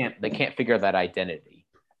of they can't figure out that identity.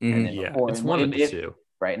 And then it's one of the two,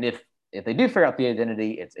 right? And if they do figure out the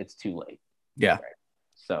identity, it's too late. Yeah. Right?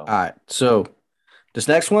 So all right. So this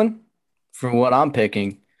next one, from what I'm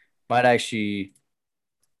picking, might actually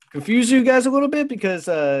confuse you guys a little bit because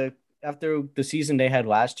after the season they had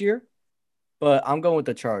last year, but I'm going with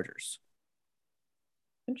the Chargers.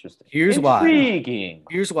 Interesting. Intriguing.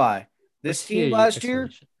 Here's why. This team last year,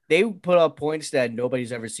 they put up points that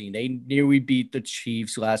nobody's ever seen. They nearly beat the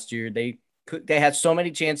Chiefs last year. They had so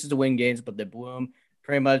many chances to win games, but they blew them.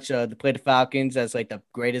 Pretty much, they played the Falcons as like the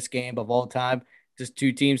greatest game of all time. Just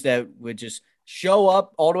two teams that would just show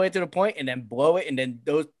up all the way to the point and then blow it. And then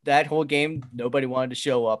that whole game, nobody wanted to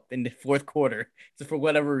show up in the fourth quarter. So for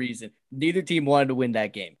whatever reason, neither team wanted to win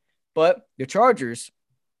that game. But the Chargers,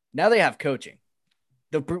 now they have coaching.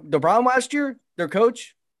 The problem last year, their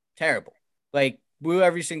coach, terrible. Like, blew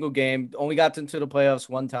every single game, only got into the playoffs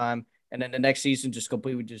one time, and then the next season just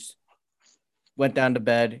completely just went down to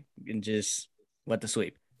bed and just went to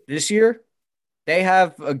sleep. This year, they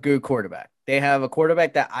have a good quarterback. They have a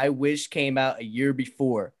quarterback that I wish came out a year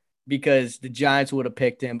before because the Giants would have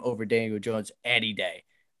picked him over Daniel Jones any day.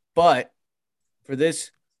 But for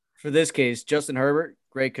this case, Justin Herbert,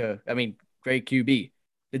 great QB.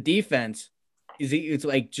 The defense it's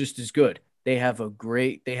like just as good. They have a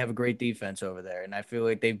great defense over there, and I feel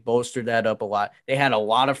like they've bolstered that up a lot. They had a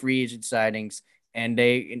lot of free agent signings, and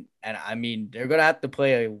I mean they're gonna have to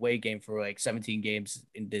play a away game for like 17 games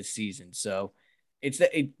in this season. So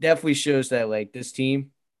it definitely shows that like this team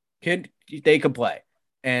can play,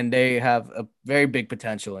 and they have a very big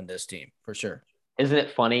potential in this team for sure. Isn't it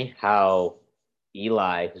funny how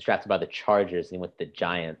Eli was drafted by the Chargers and went to the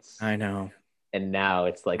Giants? I know, and now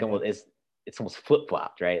it's like it's almost flip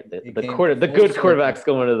flopped, right? The good quarterback's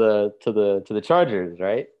going to the Chargers,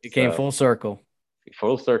 right? It came full circle.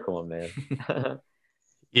 Full circle, man.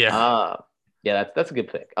 Yeah. Yeah, that's a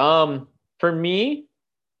good pick. For me,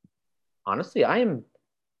 honestly, I am.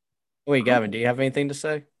 Wait, Gavin, do you have anything to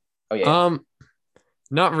say? Oh yeah.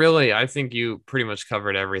 Not really. I think you pretty much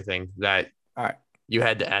covered everything that you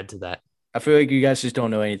had to add to that. I feel like you guys just don't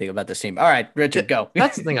know anything about this team. All right, Richard, go.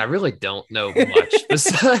 That's the thing. I really don't know much.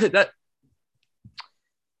 That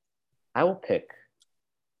I will pick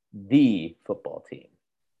the football team.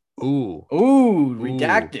 Ooh,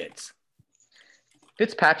 redacted.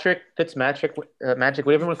 Fitzmagic, magic,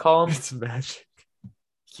 whatever you want to call him. Fitzmagic.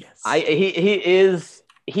 Yes.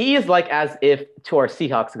 He is like as if, to our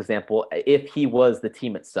Seahawks example, if he was the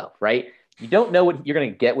team itself, right? You don't know what you're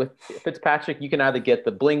going to get with Fitzpatrick. You can either get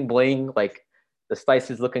the bling bling, like the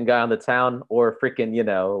spiciest looking guy on the town, or freaking,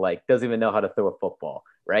 like doesn't even know how to throw a football,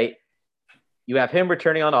 right? You have him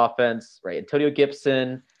returning on offense, right? Antonio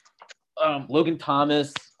Gibson, Logan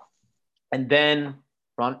Thomas, and then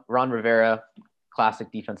Ron Rivera,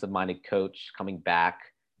 classic defensive-minded coach coming back.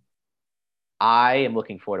 I am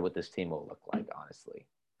looking forward to what this team will look like, honestly.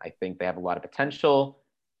 I think they have a lot of potential.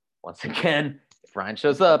 Once again, if Ryan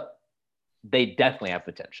shows up, they definitely have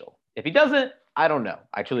potential. If he doesn't, I don't know.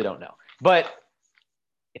 I truly don't know. But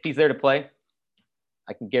if he's there to play,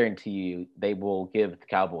 I can guarantee you they will give the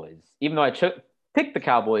Cowboys, even though I picked the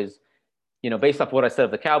Cowboys, based off what I said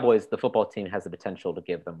of the Cowboys, the football team has the potential to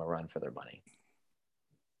give them a run for their money.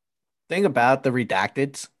 Thing about the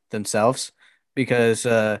redacted themselves, because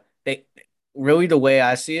they really, the way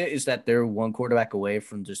I see it is that they're one quarterback away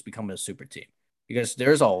from just becoming a super team, because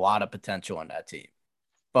there's a lot of potential on that team.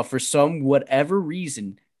 But for whatever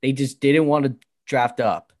reason, they just didn't want to draft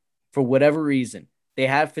up. For whatever reason, they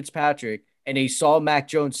had Fitzpatrick, and they saw Mac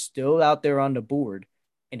Jones still out there on the board,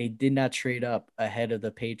 and they did not trade up ahead of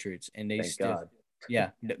the Patriots. And they Thank God.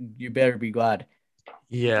 Yeah, you better be glad.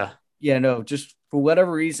 Yeah. Yeah, no, just for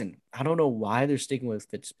whatever reason, I don't know why they're sticking with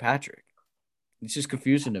Fitzpatrick. It's just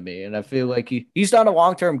confusing to me, and I feel like he's not a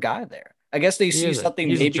long-term guy there. I guess they see something.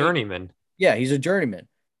 He's a journeyman. Yeah, he's a journeyman.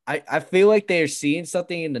 I feel like they're seeing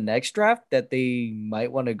something in the next draft that they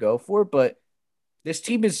might want to go for, but this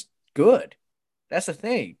team is good. That's the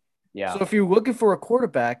thing. Yeah. So if you're looking for a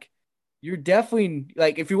quarterback, you're definitely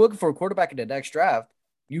if you're looking for a quarterback in the next draft,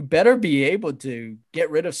 you better be able to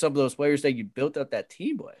get rid of some of those players that you built up that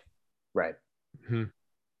team with. Right. Mm-hmm.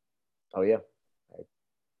 Oh yeah. Right.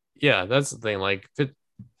 Yeah, that's the thing. Like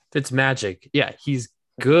Fitzmagic, yeah, he's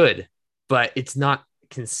good, but it's not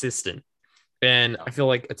consistent. And I feel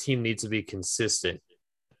like a team needs to be consistent,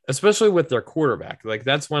 especially with their quarterback. Like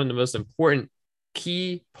that's one of the most important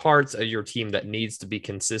key parts of your team that needs to be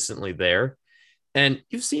consistently there. And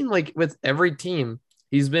you've seen with every team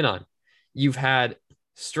he's been on, you've had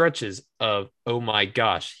stretches of, oh my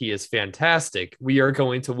gosh, he is fantastic. We are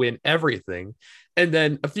going to win everything. And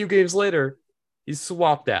then a few games later, he's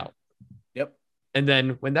swapped out. Yep. And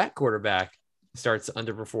then when that quarterback starts to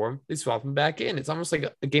underperform, they swap him back in. It's almost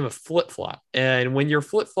like a game of flip flop. And when you're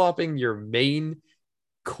flip flopping your main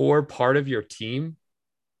core part of your team,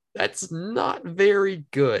 that's not very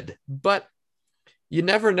good. But you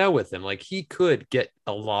never know with him. Like, he could get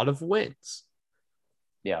a lot of wins.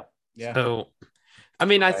 Yeah. So, I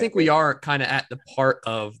mean, I think we are kind of at the part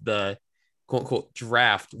of the quote unquote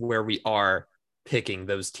draft where we are picking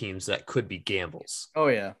those teams that could be gambles. Oh,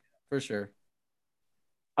 yeah, for sure.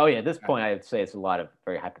 Oh, yeah. At this point, I would say it's a lot of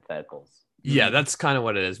very hypotheticals. Yeah, that's kind of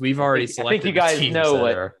what it is. We've already selected. I think you guys know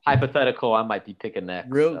what hypothetical I might be picking next.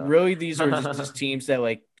 Really, these are just teams that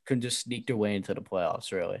like can just sneak their way into the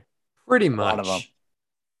playoffs. Really, pretty much. A lot of them.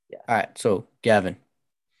 Yeah. All right. So, Gavin,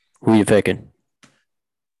 who are you picking?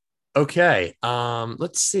 Okay.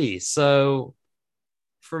 Let's see. So,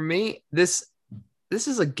 for me, this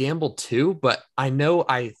is a gamble too, but I know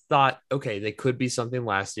I thought, okay, they could be something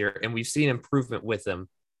last year, and we've seen improvement with them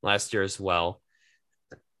last year as well.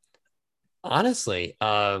 Honestly,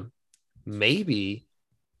 maybe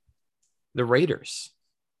the Raiders.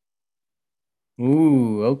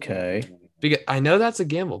 Ooh, okay. Because I know that's a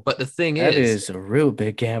gamble, but the thing that is a real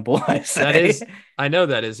big gamble. I say. That is, I know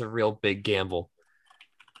that is a real big gamble.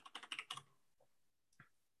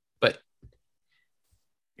 But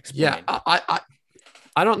explain. Yeah,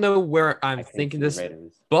 I don't know where I'm thinking this,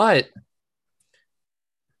 but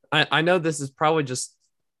I know this is probably just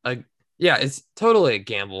it's totally a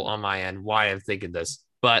gamble on my end why I'm thinking this.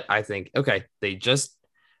 But I think, okay, they just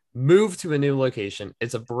moved to a new location.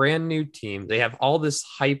 It's a brand new team. They have all this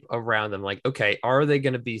hype around them. Like, okay, are they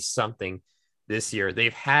going to be something this year?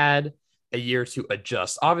 They've had a year to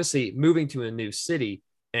adjust. Obviously, moving to a new city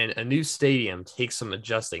and a new stadium takes some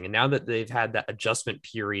adjusting. And now that they've had that adjustment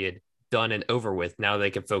period done and over with, now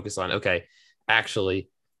they can focus on, okay, actually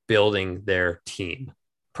building their team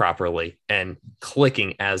properly and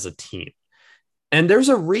clicking as a team. And there's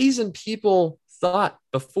a reason people thought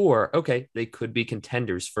before, okay, they could be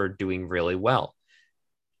contenders for doing really well,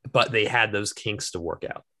 but they had those kinks to work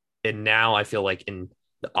out. And now I feel like in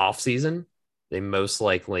the off season, they most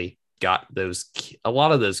likely got a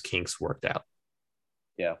lot of those kinks worked out.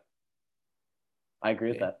 Yeah. I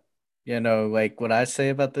agree with that. You know, like what I say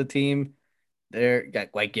about the team, they're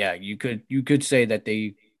like, yeah, you could say that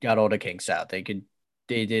they got all the kinks out. They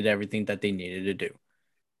did everything that they needed to do.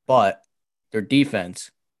 But their defense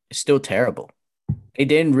is still terrible. They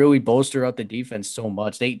didn't really bolster up the defense so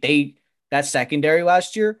much. They that secondary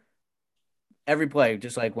last year, every play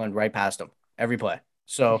just like went right past them. Every play.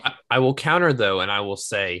 So I will counter though, and I will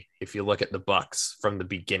say, if you look at the Bucks from the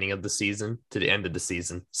beginning of the season to the end of the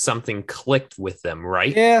season, something clicked with them,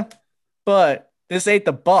 right? Yeah, but this ain't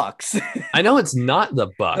the Bucks. I know it's not the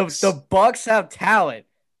Bucks. The Bucks have talent.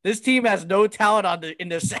 This team has no talent in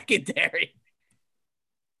the secondary.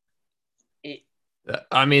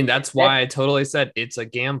 I mean, that's why I totally said it's a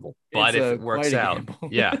gamble. But if it works out,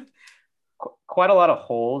 yeah. Quite a lot of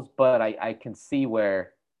holes, but I can see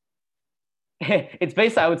where it's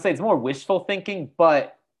basically, I would say it's more wishful thinking,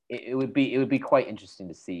 but it would be quite interesting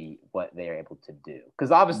to see what they are able to do.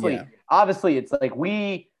 Because obviously it's like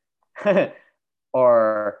we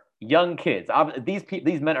are young kids.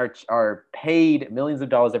 These men are paid millions of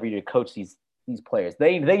dollars every year to coach these players.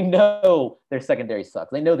 They know their secondary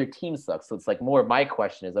sucks. They know their team sucks. So it's like more my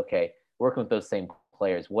question is, okay, working with those same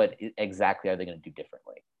players, what exactly are they going to do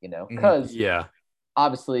differently? You know, because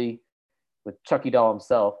obviously with Chucky Doll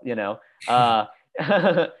himself, you know,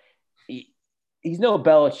 he's no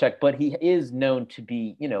Belichick, but he is known to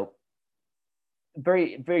be, you know,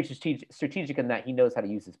 very, very strategic in that he knows how to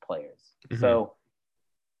use his players. Mm-hmm. So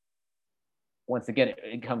once again,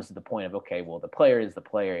 it comes to the point of, okay, well, the player is the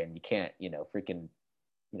player, and you can't, you know, freaking,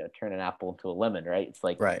 you know, turn an apple into a lemon, right? It's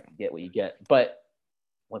like, you get what you get. But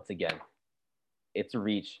once again, it's a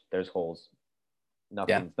reach. There's holes.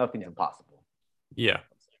 Nothing's impossible. Yeah.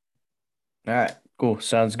 All right, cool.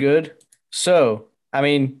 Sounds good. So, I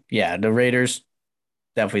mean, yeah, the Raiders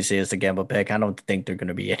definitely see as a gamble pick. I don't think they're going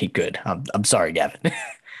to be any good. I'm sorry, Gavin.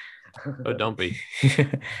 Oh, don't be.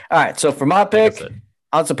 All right, so for my pick,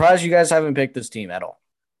 I'm surprised you guys haven't picked this team at all.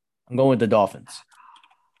 I'm going with the Dolphins.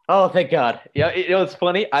 Oh, thank God. Yeah, you know, it's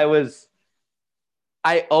funny. I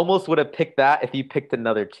almost would have picked that if you picked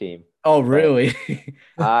another team. Oh, really?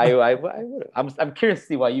 I would have. I'm curious to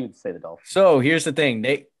see why you would say the Dolphins. So here's the thing.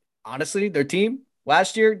 Honestly, their team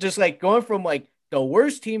last year, just like going from like the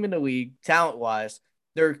worst team in the league talent-wise,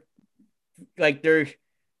 they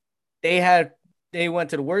had they went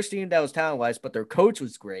to the worst team that was talent-wise, but their coach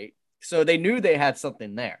was great. So they knew they had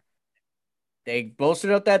something there. They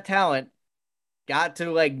bolstered up that talent, got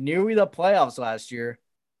to like nearly the playoffs last year.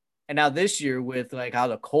 And now this year with like how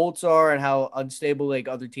the Colts are and how unstable like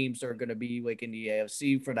other teams are going to be like in the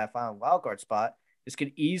AFC for that final wildcard spot, this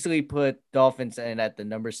could easily put Dolphins in at the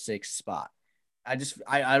number 6 spot. I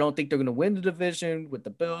don't think they're going to win the division with the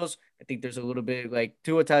Bills. I think there's a little bit like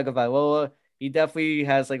Tua Tagovailoa. He definitely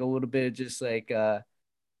has like a little bit just like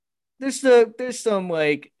there's some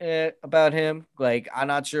like about him. Like I'm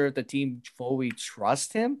not sure if the team fully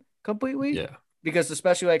trust him completely. Yeah. Because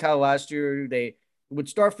especially like how last year they would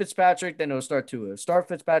start Fitzpatrick, then it would start Tua. Start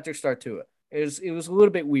Fitzpatrick, start Tua. It was a little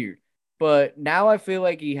bit weird. But now I feel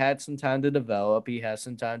like he had some time to develop. He has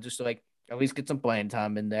some time just to like at least get some playing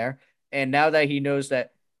time in there. And now that he knows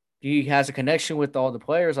that he has a connection with all the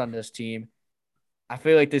players on this team, I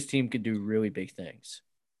feel like this team could do really big things.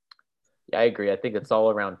 Yeah, I agree. I think it's all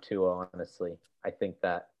around Tua, honestly. I think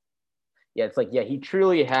that, yeah, it's like, yeah, he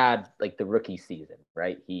truly had like the rookie season,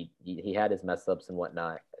 right? He had his mess ups and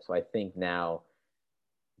whatnot. So I think now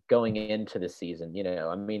going into the season,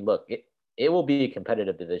 I mean, look, it will be a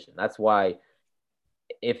competitive division. That's why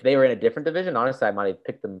if they were in a different division, honestly, I might have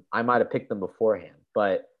picked them. I might have picked them beforehand.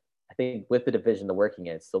 But I think with the division they're working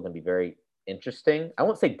in, it's still going to be very interesting. I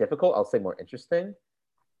won't say difficult. I'll say more interesting.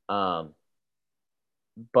 But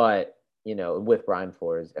with Brian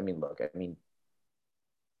Flores, I mean, look,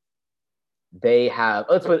 they have.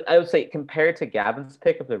 I would say compared to Gavin's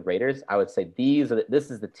pick of the Raiders, I would say this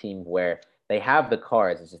is the team where they have the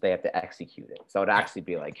cards. It's just they have to execute it. So it would actually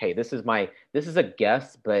be like, hey, this is a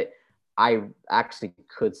guess, but I actually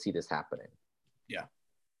could see this happening. Yeah,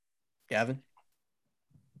 Gavin.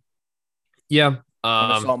 Yeah.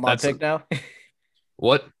 Want to insult my pick now?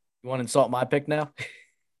 What? You want to insult my pick now?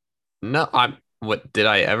 No, what did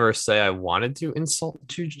I ever say I wanted to insult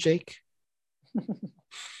to Jake?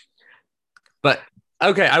 But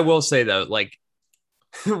okay, I will say though, like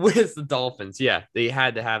with the Dolphins, yeah, they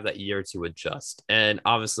had to have that year to adjust. And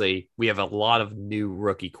obviously, we have a lot of new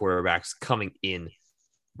rookie quarterbacks coming in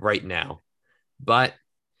right now. But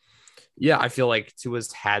yeah, I feel like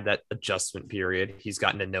Tua's had that adjustment period. He's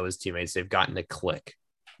gotten to know his teammates. They've gotten to click.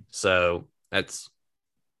 So that's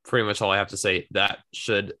pretty much all I have to say. That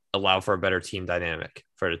should allow for a better team dynamic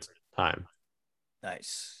for the time.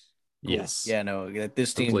 Nice. Cool. Yes. Yeah, no,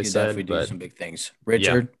 this team can definitely do some big things.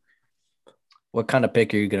 Richard, what kind of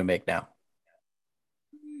pick are you going to make now?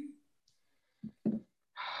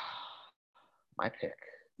 My pick.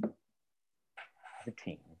 The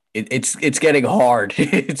team. It's getting hard.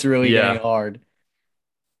 It's really getting hard.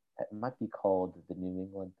 It might be called the New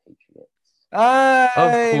England Patriots.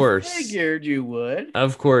 Of course. I figured you would.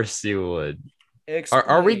 Of course you would.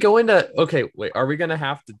 Are we going to are we going to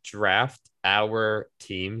have to draft our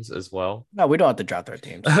teams as well? No, we don't have to draft our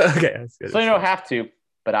teams. Okay. So you don't have to,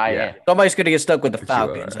 but I am. Somebody's going to get stuck with the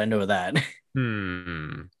Falcons. I know that.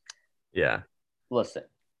 Yeah. Listen.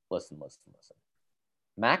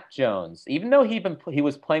 Mac Jones, even though he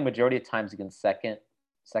was playing majority of times against second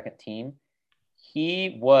team,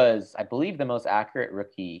 he was, I believe, the most accurate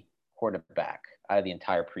rookie quarterback out of the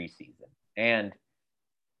entire preseason. And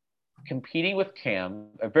competing with Cam,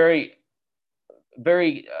 a very,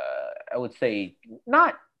 very, I would say,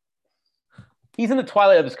 he's in the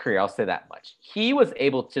twilight of his career. I'll say that much. He was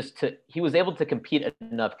able to compete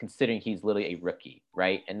enough considering he's literally a rookie,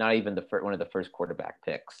 right? And not even one of the first quarterback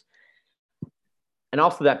picks. And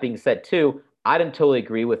also that being said too, I didn't totally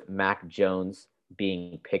agree with Mac Jones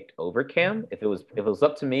being picked over Cam. If it was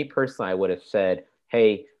up to me personally, I would have said,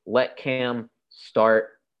 hey, let Cam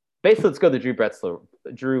start. Basically, let's go the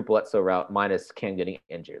Drew Bledsoe route minus Cam getting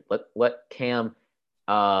injured. Let Cam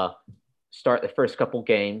start the first couple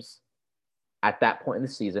games at that point in the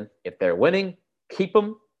season. If they're winning, keep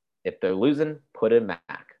them. If they're losing, put in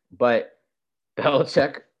Mac. But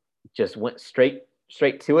Belichick just went straight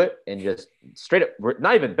to it and just straight up,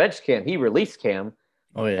 not even bench Cam. He released Cam.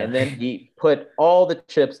 Oh, yeah. And then he put all the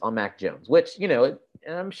chips on Mac Jones, which, and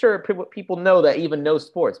I'm sure people know that even know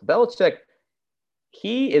sports. Belichick,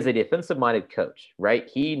 he is a defensive-minded coach, right?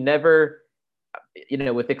 He never,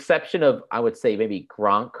 with exception of, I would say, maybe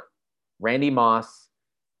Gronk, Randy Moss,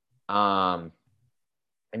 and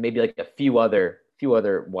maybe like a few other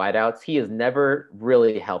wideouts, he has never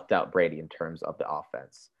really helped out Brady in terms of the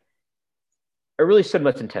offense. Or really showed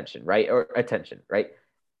much attention, right?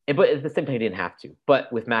 But at the same time, he didn't have to.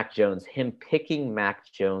 But with Mac Jones, him picking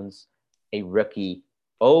Mac Jones, a rookie,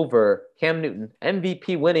 over Cam Newton,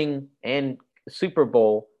 MVP winning and Super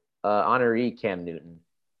Bowl honoree Cam Newton,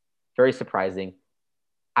 very surprising.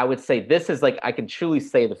 I would say this is like, I can truly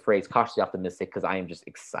say the phrase cautiously optimistic because I am just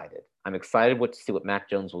excited. I'm excited to see what Mac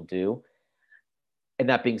Jones will do. And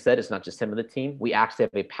that being said, it's not just him on the team. We actually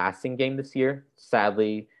have a passing game this year.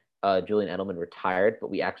 Sadly, Julian Edelman retired, but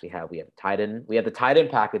we have a tight end. We have the tight end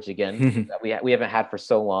package again that we haven't had for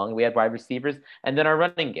so long. We had wide receivers, and then our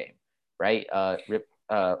running game, right?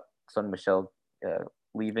 Son Michelle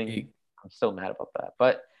leaving. I'm so mad about that,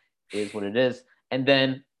 but it is what it is. And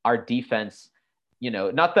then our defense,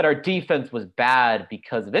 not that our defense was bad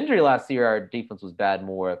because of injury last year. Our defense was bad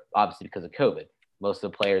more obviously because of COVID. Most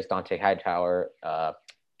of the players, Dante Hightower,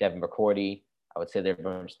 Devin McCourty, I would say they're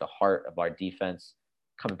very much the heart of our defense.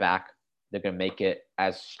 Come back, they're going to make it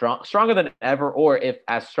as stronger than ever, or if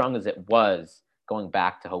as strong as it was going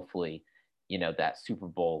back to hopefully, that Super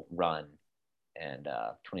Bowl run and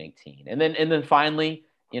 2018. And then finally,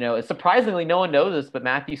 surprisingly, no one knows this, but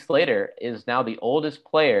Matthew Slater is now the oldest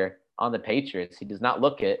player on the Patriots. He does not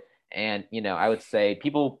look it. And, I would say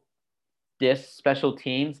people diss special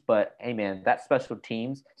teams, but hey, man, that special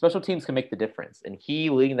teams can make the difference. And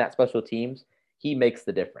he leading that special teams, he makes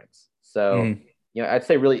the difference. So, I'd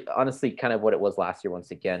say really, honestly, kind of what it was last year.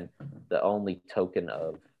 Once again, the only token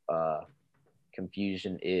of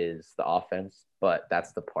confusion is the offense, but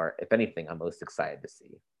that's the part, if anything, I'm most excited to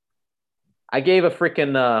see. I gave a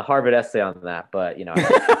freaking Harvard essay on that, but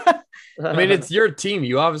I mean, it's your team.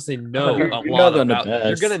 You obviously know a lot about it.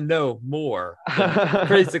 You're gonna know more than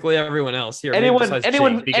basically everyone else here. Anyone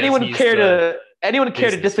care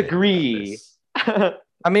to disagree?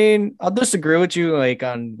 I mean, I'll disagree with you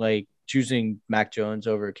on choosing Mac Jones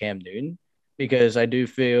over Cam Newton, because I do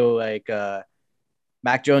feel like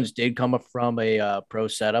Mac Jones did come from a pro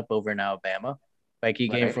setup over in Alabama. He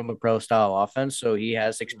came from a pro style offense, so he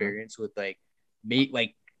has experience with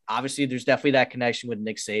obviously there's definitely that connection with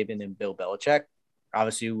Nick Saban and Bill Belichick.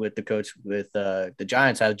 Obviously with the coach with the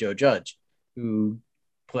Giants have Joe Judge, who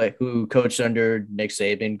coached under Nick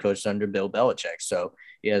Saban, coached under Bill Belichick. So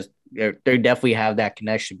they definitely have that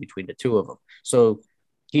connection between the two of them. So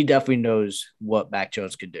he definitely knows what Mac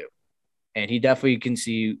Jones could do. And he definitely can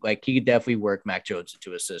see, he could definitely work Mac Jones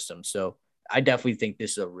into a system. So I definitely think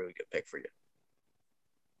this is a really good pick for you.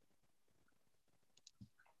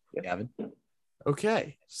 Gavin?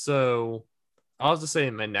 Okay, so I'll just say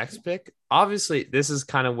my next pick. Obviously, this is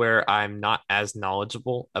kind of where I'm not as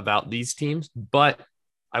knowledgeable about these teams, but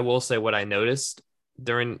I will say what I noticed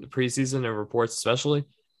during the preseason and reports especially.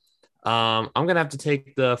 I'm going to have to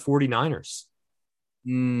take the 49ers.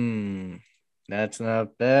 That's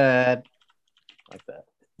not bad. Like that.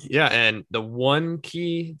 Yeah, and the one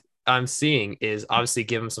key I'm seeing is obviously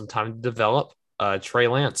give him some time to develop. Trey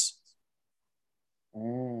Lance.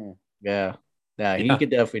 Yeah, he could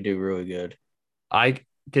definitely do really good. I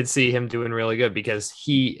could see him doing really good because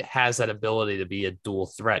he has that ability to be a dual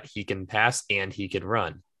threat. He can pass and he can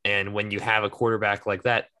run. And when you have a quarterback like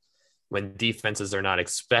that, when defenses are not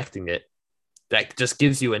expecting it, that just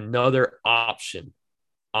gives you another option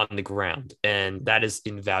on the ground. And that is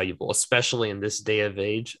invaluable, especially in this day of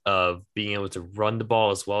age of being able to run the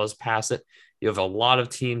ball as well as pass it. You have a lot of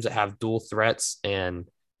teams that have dual threats. And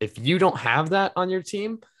if you don't have that on your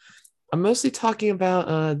team, I'm mostly talking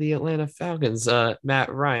about the Atlanta Falcons,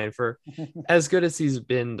 Matt Ryan, for as good as he's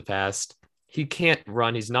been in the past. He can't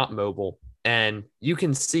run. He's not mobile. And you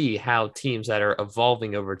can see how teams that are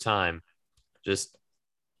evolving over time just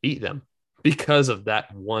beat them because of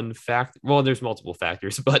that one factor. Well, there's multiple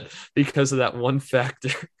factors, but because of that one factor.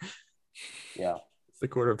 Yeah. It's the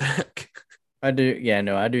quarterback. I do. Yeah,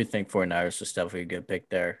 no, I do think 49ers is definitely a good pick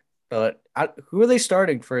there. But who are they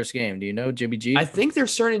starting first game? Do you know? Jimmy G? I think they're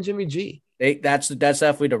starting Jimmy G. That's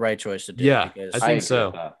definitely the right choice to do. Yeah, because I think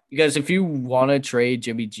so. Because if you want to trade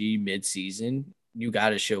Jimmy G mid-season, you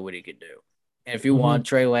got to show what he can do. And if you want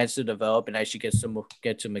Trey Lance to develop and actually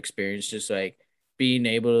get some experience, just being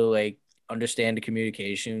able to understand the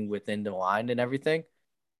communication within the line and everything,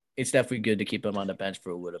 it's definitely good to keep him on the bench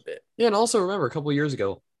for a little bit. Yeah, and also remember a couple of years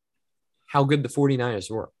ago how good the 49ers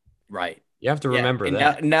were. Right. You have to remember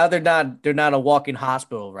that. Now they're not a walking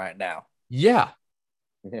hospital right now. Yeah.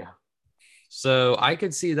 Yeah. So I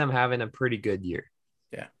could see them having a pretty good year.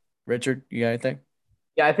 Yeah. Richard, you got anything?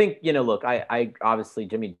 Yeah, I think, look, I obviously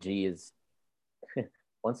Jimmy G is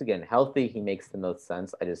once again healthy. He makes the most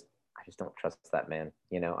sense. I just don't trust that man.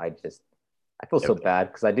 I feel so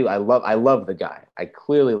bad because I love the guy. I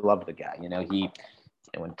clearly love the guy.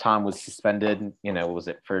 When Tom was suspended, was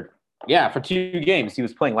it for 2 games, he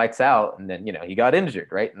was playing lights out, and then, he got injured,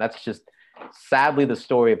 right? And that's just sadly the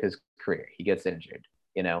story of his career. He gets injured,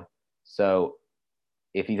 So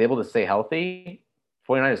if he's able to stay healthy,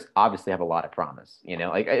 49ers obviously have a lot of promise, in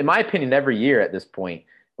my opinion, every year at this point,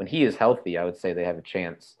 when he is healthy, I would say they have a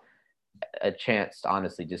chance to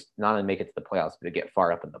honestly just not only make it to the playoffs, but to get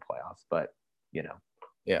far up in the playoffs. But,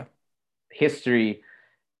 Yeah. History,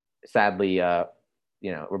 sadly,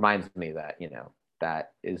 reminds me that,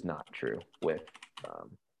 that is not true with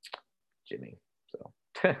Jimmy. So,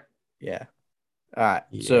 Yeah. All right.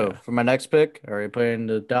 Yeah. So for my next pick, I already put it in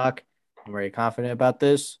the doc. I'm very confident about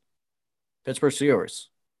this. Pittsburgh Steelers.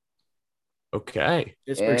 Okay.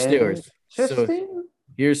 Pittsburgh Steelers. So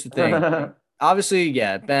here's the thing. Obviously,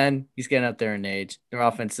 yeah, Ben, he's getting up there in age. Their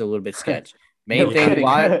offense is a little bit sketch. Main thing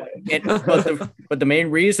why, but the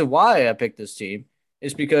main reason why I picked this team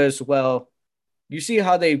is because, well, you see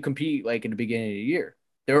how they compete like in the beginning of the year.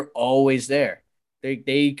 They're always there.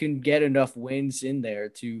 They can get enough wins in there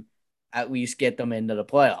to at least get them into the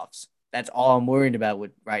playoffs. That's all I'm worried about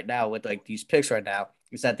with right now with like these picks right now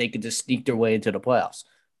is that they could just sneak their way into the playoffs.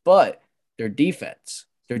 But their defense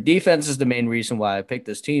is the main reason why I picked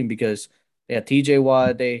this team because they have TJ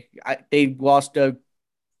Watt. They lost Doug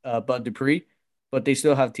Bud Dupree, but they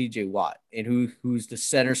still have TJ Watt and who's the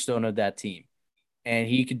center stone of that team. And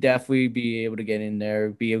he could definitely be able to get in there,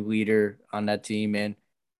 be a leader on that team. And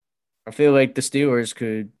I feel like the Steelers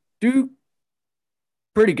could do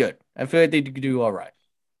pretty good. I feel like they could do all right.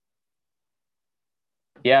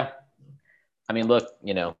 Yeah. I mean, look,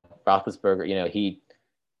 Roethlisberger, he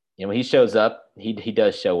when he shows up, he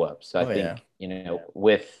does show up. So I think,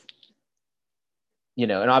 with,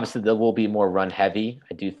 and obviously there will be more run heavy,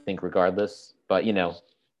 I do think regardless, but,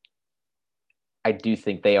 I do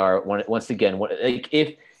think they are once again,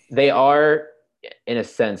 if they are in a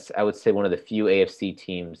sense, I would say one of the few AFC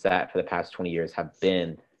teams that for the past 20 years have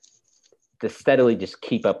been to steadily just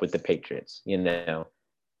keep up with the Patriots,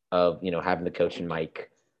 of, having the coach and Mike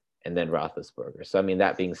and then Roethlisberger. So, I mean,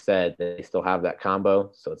 that being said, they still have that combo.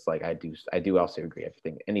 So it's like, I do also agree.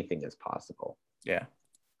 Anything is possible. Yeah.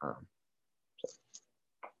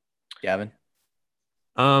 Gavin.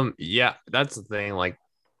 Yeah, that's the thing. Like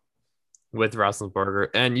with Roethlisberger,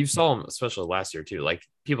 and you saw him, especially last year too. Like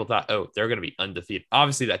people thought, oh, they're going to be undefeated.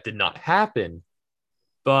 Obviously, that did not happen,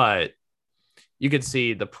 but you could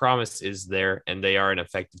see the promise is there, and they are an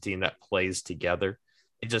effective team that plays together.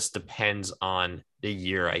 It just depends on the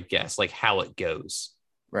year, I guess, like how it goes.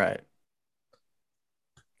 Right.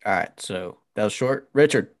 All right. So that was short.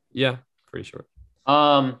 Richard. Yeah, pretty short.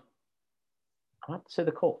 I want to say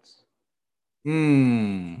the Colts.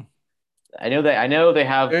 I know they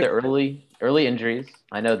have the early injuries.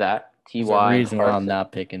 I know that. There's a reason why I'm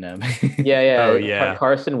not picking them. Yeah. Oh, yeah.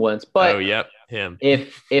 Carson Wentz. But him.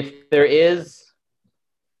 If there is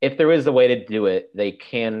a way to do it, they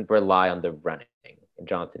can rely on the running and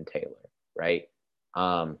Jonathan Taylor, right?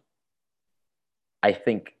 I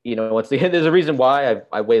think there's a reason why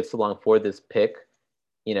I waited so long for this pick,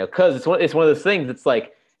 because it's one of those things. It's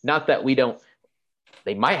like not that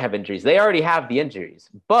they might have injuries. They already have the injuries,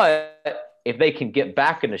 but if they can get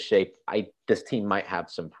back into shape, this team might have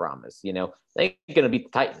some promise. They're going to beat the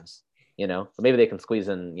Titans. So maybe they can squeeze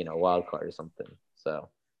in a wild card or something. So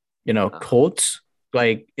Colts,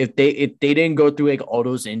 like if they didn't go through like all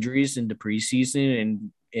those injuries in the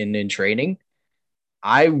preseason and in training,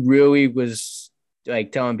 I really was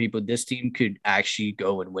like telling people this team could actually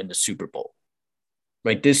go and win the Super Bowl.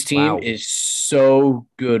 Like this team is so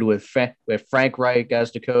good with Frank Reich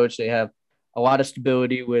as the coach. They have a lot of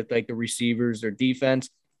stability with like the receivers. Their defense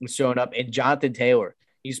is showing up, and Jonathan Taylor,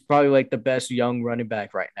 he's probably like the best young running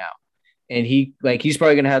back right now, and he's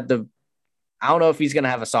probably gonna have I don't know if he's gonna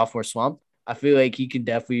have a sophomore slump. I feel like he can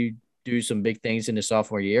definitely do some big things in his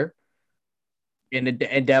sophomore year, and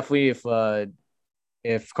definitely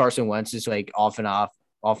if Carson Wentz is like off and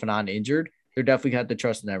on injured, they're definitely have to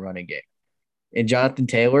trust in that running game. And Jonathan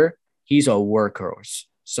Taylor, he's a workhorse.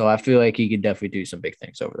 So I feel like he could definitely do some big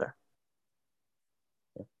things over there.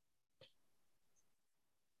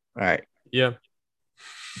 All right. Yeah.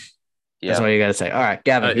 That's what you got to say. All right,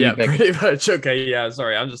 Gavin. Pretty much. Okay. Yeah.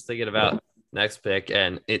 Sorry. I'm just thinking about next pick,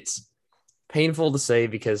 and it's painful to say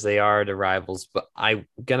because they are the rivals, but I'm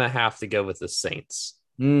going to have to go with the Saints.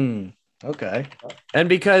 Okay. And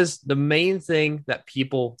because the main thing that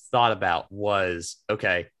people thought about was,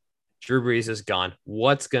 okay, Drew Brees is gone.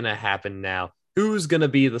 What's going to happen now? Who's going to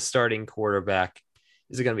be the starting quarterback?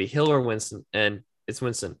 Is it going to be Hill or Winston? And it's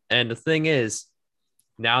Winston. And the thing is,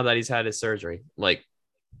 now that he's had his surgery, like,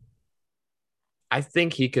 I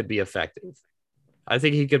think he could be effective. I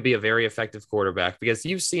think he could be a very effective quarterback because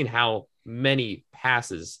you've seen how many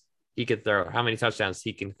passes he could throw, how many touchdowns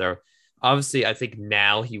he can throw. Obviously, I think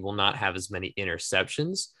now he will not have as many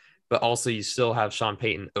interceptions, but also you still have Sean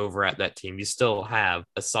Payton over at that team. You still have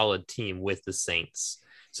a solid team with the Saints.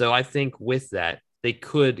 So I think with that, they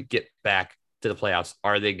could get back to the playoffs.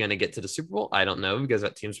 Are they going to get to the Super Bowl? I don't know, because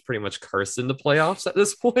that team's pretty much cursed in the playoffs at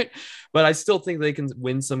this point. But I still think they can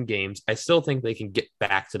win some games. I still think they can get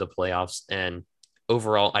back to the playoffs. And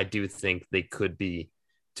overall, I do think they could be,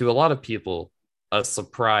 to a lot of people, a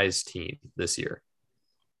surprise team this year.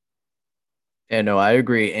 Yeah, no, I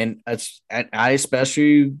agree. And I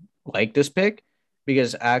especially like this pick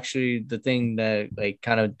because actually the thing that like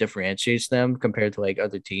kind of differentiates them compared to like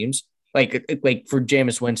other teams, like for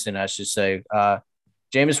Jameis Winston, I should say,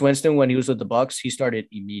 Jameis Winston, when he was with the Bucks, he started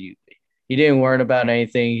immediately. He didn't worry about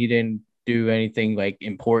anything. He didn't do anything like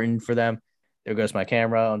important for them. There goes my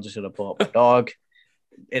camera. I'm just gonna pull up my dog.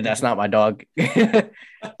 And that's not my dog.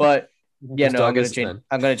 But yeah, no, I'm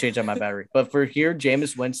gonna change out my battery. But for here,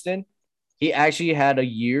 Jameis Winston, he actually had a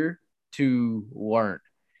year to learn.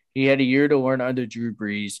 He had a year to learn under Drew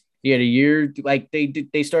Brees. He had a year like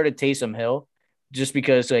they started Taysom Hill just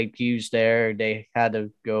because like he was there. They had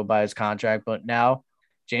to go by his contract. But now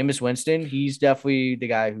Jameis Winston, he's definitely the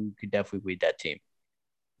guy who could definitely lead that team.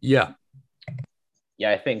 Yeah.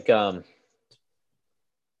 Yeah, I think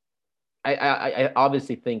I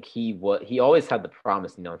obviously think he always had the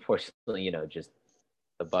promise, unfortunately, just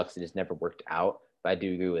the Bucks, it just never worked out. But I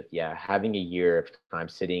do agree with, having a year of time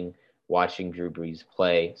sitting, watching Drew Brees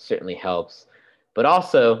play certainly helps. But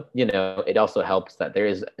also, it also helps that there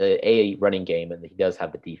is a running game and he does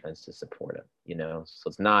have the defense to support him, So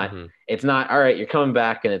it's not, all right, you're coming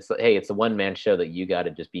back and it's, hey, it's a one-man show that you got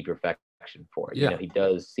to just be perfection for. Yeah. He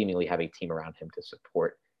does seemingly have a team around him to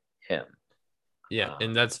support him. Yeah,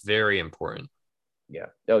 and that's very important. Yeah.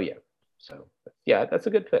 Oh, yeah. So, yeah, that's a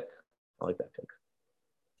good pick. I like that pick.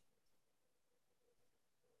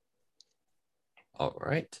 All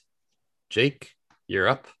right. Jake, you're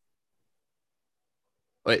up.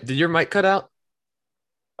 Wait, did your mic cut out?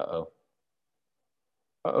 Uh-oh.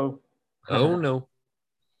 Oh, no.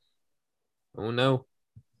 Oh, no.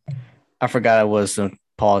 I forgot I was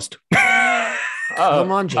paused.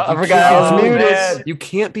 Come on, Jake. I forgot I was muted. You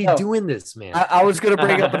can't be doing this, man. I was gonna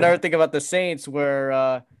bring up another thing about the Saints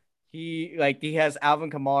where he has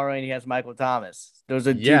Alvin Kamara and he has Michael Thomas. Those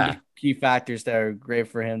are two key factors that are great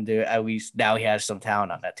for him to at least now he has some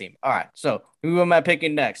talent on that team. All right, so who am I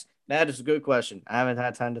picking next? That is a good question. I haven't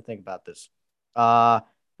had time to think about this.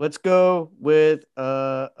 Let's go with you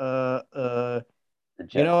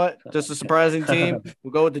know what? Just a surprising team.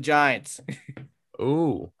 We'll go with the Giants.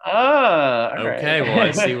 Ooh. Okay. Well,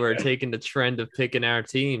 I see we're taking the trend of picking our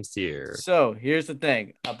teams here. So here's the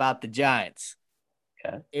thing about the Giants.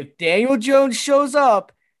 Okay. If Daniel Jones shows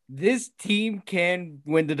up, this team can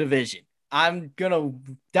win the division. I'm going to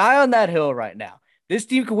die on that hill right now. This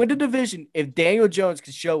team can win the division if Daniel Jones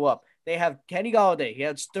can show up. They have Kenny Golladay. You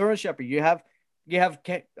have Sterling Shepard. You have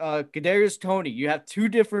Kadarius Toney. You have two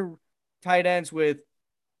different tight ends with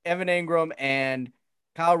Evan Ingram and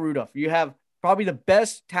Kyle Rudolph. You have probably the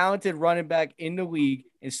best talented running back in the league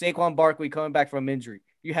in Saquon Barkley coming back from injury.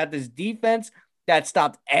 You had this defense that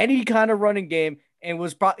stopped any kind of running game and it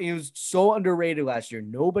was so underrated last year.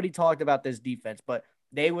 Nobody talked about this defense, but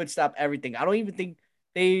they would stop everything. I don't think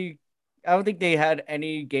they had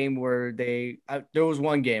any game where there was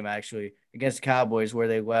one game actually against the Cowboys where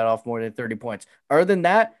they let off more than 30 points. Other than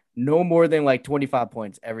that, no more than like 25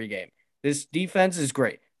 points every game. This defense is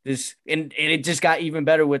great. And it just got even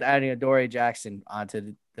better with adding Adoree Jackson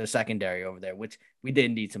onto the secondary over there, which we did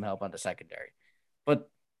need some help on the secondary. But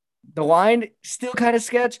the line still kind of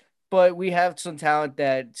sketch, but we have some talent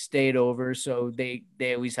that stayed over, so they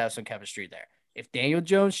at least have some chemistry there. If Daniel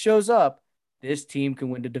Jones shows up, this team can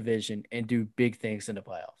win the division and do big things in the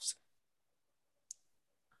playoffs.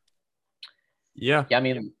 Yeah. I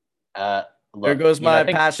mean, there goes my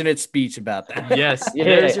passionate speech about that. Yes,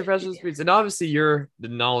 there's your passionate speech. And obviously you're the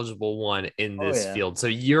knowledgeable one in this field. So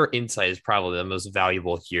your insight is probably the most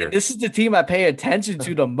valuable here. And this is the team I pay attention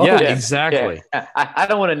to the most. Yeah, exactly. Yeah. I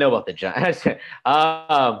don't want to know about the Giants.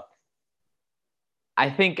 I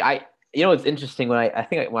think it's interesting when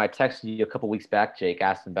I texted you a couple weeks back, Jake,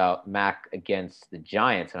 asked about Mac against the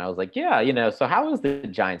Giants. And I was like, so how is the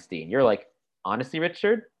Giants team? You're like, honestly,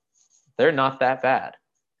 Richard, they're not that bad.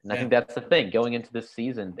 And I think that's the thing going into this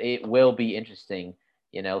season. It will be interesting.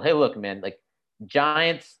 Hey, look, man, like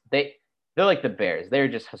Giants, they're like the Bears. They're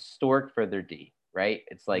just historic for their D, right?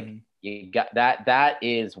 It's like you got that. That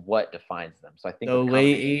is what defines them. So I think the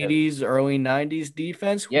late 80s, early 90s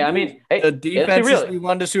defense. Yeah, I mean, hey, the defense we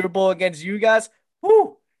won the Super Bowl against you guys.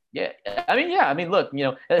 Whoo! Yeah, I mean, look,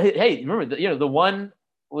 hey, remember, the one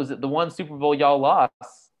Super Bowl y'all lost.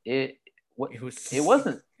 It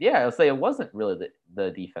wasn't. Yeah, I'll say it wasn't really the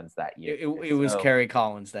defense that year. It was Kerry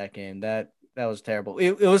Collins that game. That was terrible.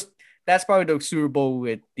 It was That's probably the Super Bowl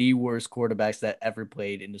with the worst quarterbacks that ever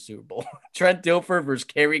played in the Super Bowl. Trent Dilfer versus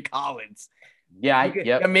Kerry Collins. Yeah,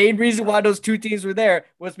 The main reason why those two teams were there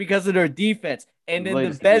was because of their defense. And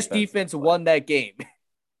then the best defense won that game.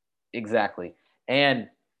 Exactly. And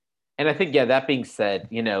I think, that being said,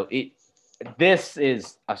 this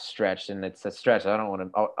is a stretch, and it's a stretch I don't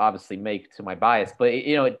want to obviously make to my bias, but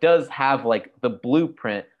it does have like the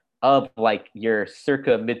blueprint of like your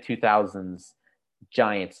circa mid-2000s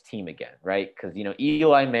Giants team again, right? Because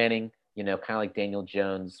Eli Manning, kind of like Daniel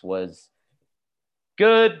Jones, was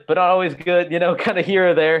good but not always good, kind of here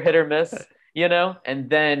or there, hit or miss, and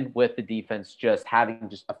then with the defense just having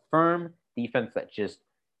just a firm defense that just,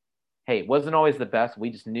 hey, it wasn't always the best. We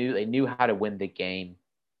just they knew how to win the game.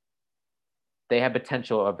 They have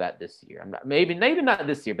potential of that this year. Maybe not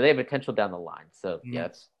this year, but they have potential down the line. So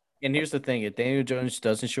And here's the thing: if Daniel Jones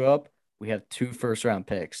doesn't show up, we have 2 first-round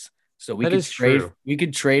picks. So we That could is trade. true. We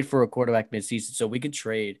could trade for a quarterback midseason. So we could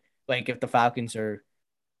trade, like if the Falcons are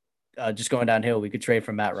just going downhill, we could trade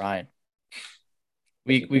for Matt Ryan.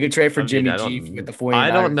 We could trade for Jimmy G with the 49ers. I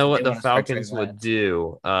don't know what if they the wanna start Falcons trading would Lions.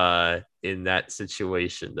 do in that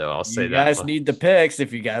situation, though. I'll say You that guys much. need the picks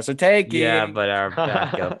if you guys are taking. Yeah, but our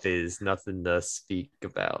backup is nothing to speak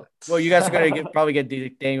about. Well, you guys are gonna probably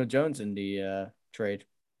get Daniel Jones in the trade.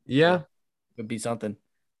 Yeah, Could be something.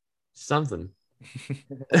 something.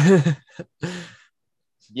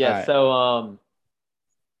 Yeah. Right. So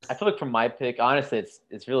I feel like for my pick, honestly,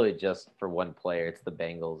 it's really just for one player. It's the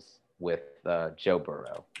Bengals with Joe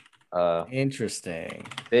Burrow. Interesting.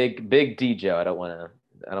 Big D Joe. I don't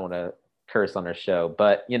want to curse on our show,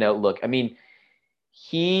 but look, I mean,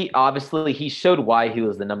 he showed why he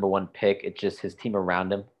was the number 1 pick. It's just his team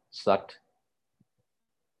around him sucked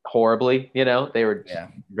horribly. They were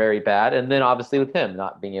very bad, and then obviously with him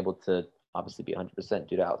not being able to obviously be 100%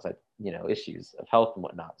 due to outside issues of health and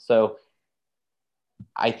whatnot. So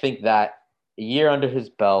I think that a year under his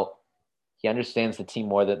belt, he understands the team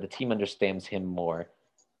more, that the team understands him more.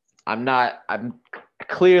 I'm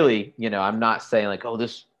clearly, I'm not saying like, oh,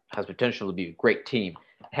 this has potential to be a great team.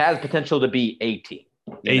 It has potential to be a team.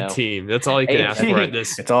 A team. That's all you can ask for at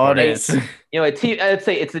this. It's all it is. A team. I'd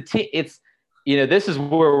say it's a team. It's this is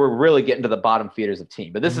where we're really getting to the bottom feeders of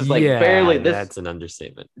team. But this is like barely. That's an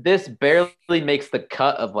understatement. This barely makes the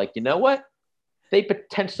cut of like, what? They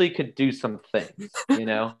potentially could do some things.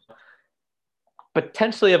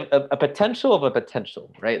 Potentially a potential of a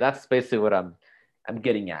potential, right? That's basically what I'm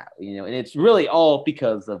getting at. And it's really all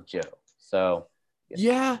because of Joe. So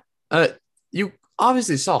yeah. You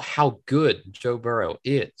obviously saw how good Joe Burrow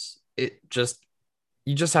is.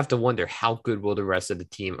 You just have to wonder how good will the rest of the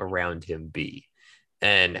team around him be,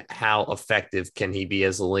 and how effective can he be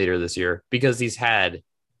as a leader this year, because he's had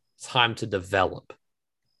time to develop.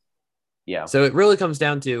 Yeah. So it really comes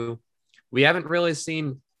down to, we haven't really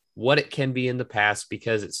seen what it can be in the past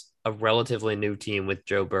because it's a relatively new team with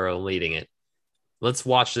Joe Burrow leading it. Let's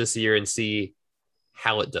watch this year and see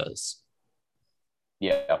how it does.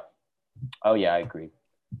 Yeah. Oh, yeah, I agree.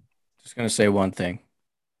 Just going to say one thing.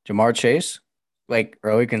 Jamar Chase, like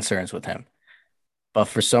early concerns with him. But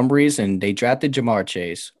for some reason, they drafted Jamar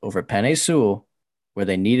Chase over Penei Sewell where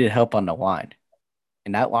they needed help on the line.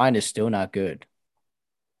 And that line is still not good.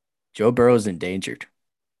 Joe Burrow is endangered.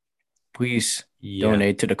 Please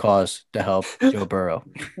donate to the cause to help Joe Burrow.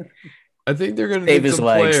 I think they're going to Save need his some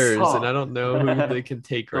legs. players, and I don't know who they can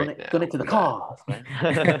take right now. Donate to the cause. All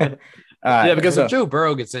right, yeah, because if Joe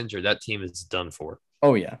Burrow gets injured, that team is done for.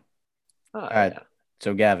 Oh, yeah. All right.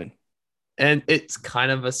 So, Gavin. And it's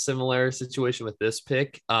kind of a similar situation with this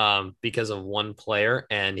pick because of one player,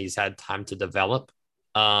 and he's had time to develop.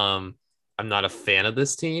 I'm not a fan of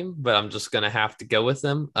this team, but I'm just going to have to go with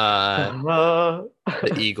them. The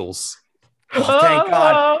Eagles. Oh, thank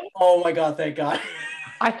God. Oh, my God. Thank God.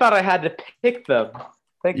 I thought I had to pick them.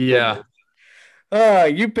 Thank you.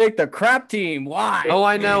 You picked a crap team. Why? Oh,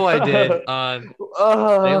 I know I did.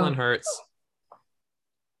 Jalen Hurts.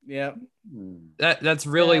 Yeah. That's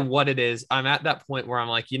really what it is. I'm at that point where I'm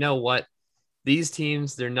like, you know what? These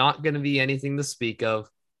teams, they're not going to be anything to speak of,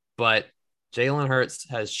 but Jalen Hurts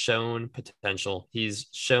has shown potential. He's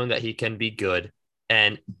shown that he can be good.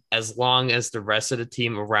 And as long as the rest of the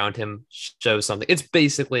team around him shows something, it's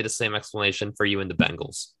basically the same explanation for you and the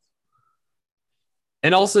Bengals.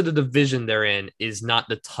 And also the division they're in is not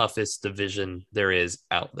the toughest division there is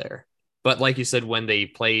out there. But like you said, when they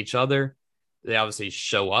play each other, they obviously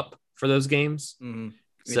show up for those games. Mm-hmm.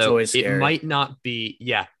 So it might not be,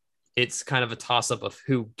 it's kind of a toss-up of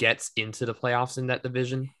who gets into the playoffs in that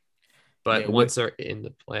division. But once they're in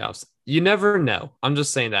the playoffs, you never know. I'm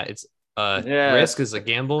just saying that Risk is a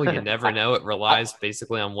gamble. You never know. It relies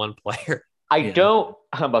basically on one player. I'm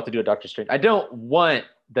about to do a Doctor Strange. I don't want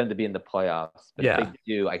them to be in the playoffs, but if they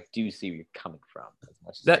do, I do see where you're coming from.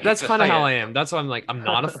 That's kind of how I am. That's why I'm like, I'm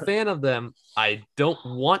not a fan of them. I don't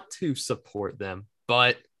want to support them,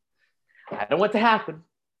 but I don't want it to happen.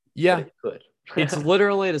 Yeah, it could. It's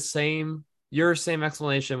literally the same. Your same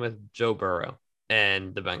explanation with Joe Burrow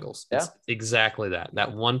and the Bengals. It's exactly that.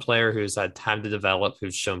 That one player who's had time to develop,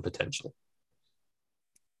 who's shown potential.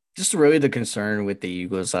 Just really the concern with the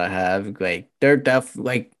Eagles I have, like they're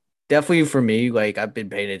definitely for me, like I've been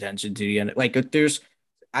paying attention to the end. Like if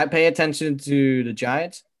I pay attention to the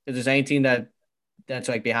Giants. If there's any team that's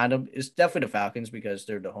like behind them, it's definitely the Falcons because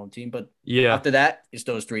they're the home team. But after that, it's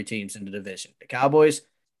those three teams in the division: the Cowboys,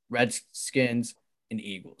 Redskins, and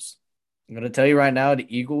Eagles. I'm gonna tell you right now, the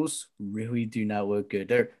Eagles really do not look good.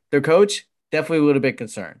 Their coach definitely a little bit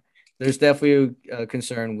concerned. There's definitely a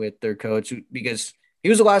concern with their coach because he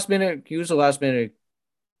was the last minute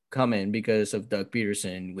come in because of Doug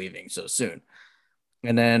Peterson leaving so soon.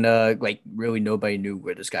 And then like really nobody knew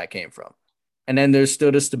where this guy came from. And then there's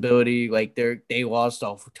still the stability. Like they lost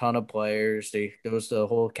a ton of players. There was the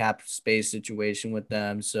whole cap space situation with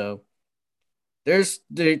them. So there's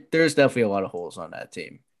definitely a lot of holes on that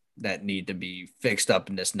team that need to be fixed up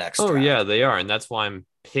in this next draft. Yeah, they are. And that's why I'm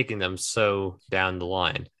picking them so down the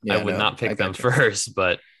line. I would not pick them first,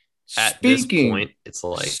 but at this point, it's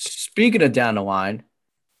like. Speaking of down the line,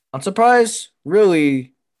 I'm surprised,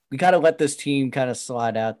 really, we got to let this team kind of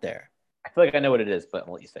slide out there. I feel like I know what it is, but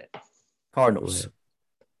I'll let you say it. Cardinals.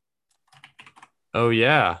 Oh,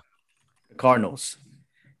 yeah. The Cardinals.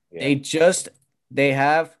 Yeah. They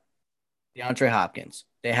have DeAndre Hopkins.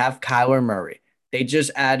 They have Kyler Murray. They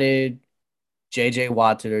just added J.J.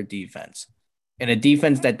 Watt to their defense. And a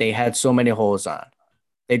defense that they had so many holes on.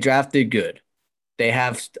 They drafted good. They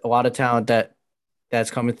have a lot of talent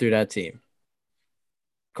that's coming through that team.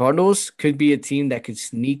 Cardinals could be a team that could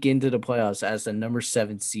sneak into the playoffs as the number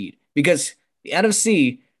 7 seed because the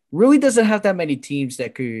NFC really doesn't have that many teams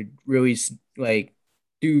that could really like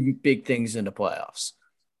do big things in the playoffs.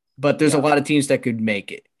 But there's a lot of teams that could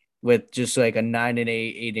make it with just like a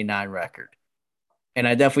 9-8, 8-9 record. And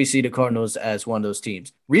I definitely see the Cardinals as one of those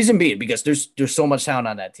teams. Reason being because there's so much talent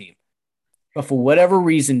on that team. But for whatever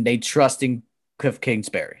reason, they trusting Cliff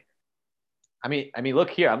Kingsbury. I mean,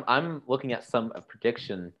 look here. I'm looking at some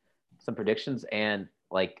predictions, and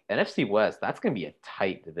like NFC West, that's going to be a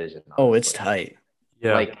tight division. Honestly. Oh, it's tight.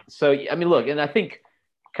 Yeah. Like so. I mean, look, and I think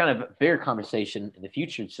kind of a bigger conversation in the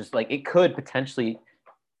future. It's just like it could potentially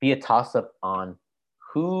be a toss up on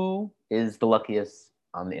who is the luckiest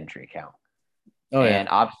on the injury count. Oh, and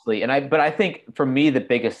obviously, but I think for me, the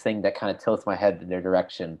biggest thing that kind of tilts my head in their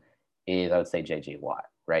direction is I would say J.J. Watt.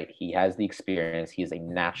 Right, he has the experience. He is a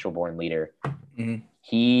natural-born leader. Mm-hmm.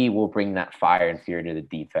 He will bring that fire and fear to the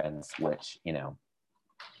defense, which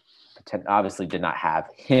obviously did not have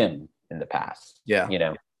him in the past.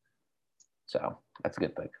 Yeah, so that's a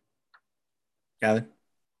good pick. Gavin.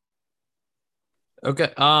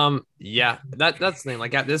 Okay. Yeah, that's the thing.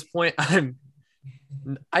 Like at this point,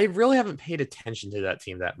 I really haven't paid attention to that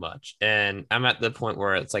team that much. And I'm at the point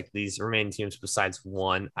where it's like these remaining teams besides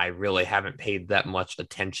one, I really haven't paid that much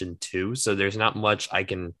attention to. So there's not much I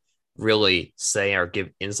can really say or give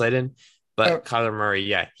insight in. But Kyler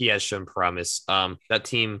Murray, he has shown promise. That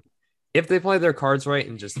team, if they play their cards right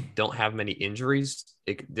and just don't have many injuries,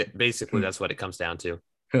 basically that's what it comes down to.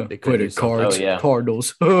 They could do cards,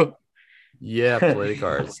 Cardinals. Yeah, play the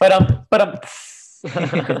cards. But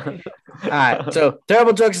all right, so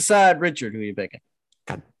terrible jokes aside, Richard, who are you picking?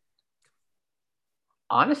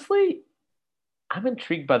 Honestly, I'm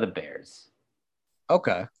intrigued by the Bears.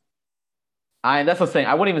 Okay. That's what I'm saying.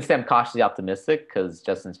 I wouldn't even say I'm cautiously optimistic because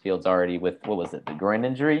Justin Fields already with, what was it, the groin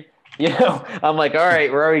injury? I'm like, all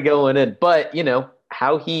right, where are we going in? But,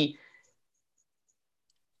 how he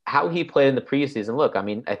played in the preseason. Look, I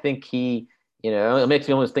mean, I think he, it makes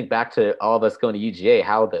me almost think back to all of us going to UGA,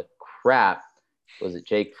 how the crap was it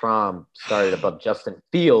Jake Fromm started above Justin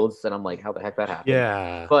Fields, and I'm like, how the heck that happened?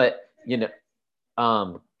 Yeah. But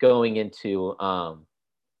going into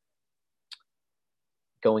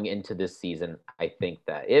this season, I think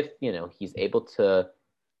that if he's able to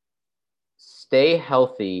stay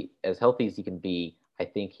healthy as he can be, I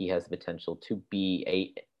think he has the potential to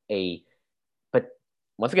be but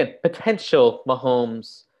once again, potential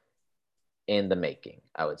Mahomes in the making,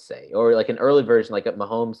 I would say, or like an early version, like a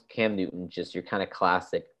Mahomes, Cam Newton, just your kind of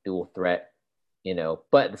classic dual threat,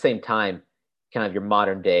 but at the same time, kind of your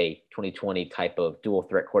modern day 2020 type of dual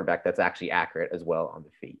threat quarterback that's actually accurate as well on the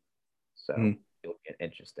feet. So it'll get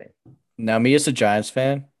interesting. Now, me as a Giants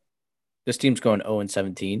fan, This team's going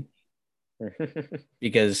 0-17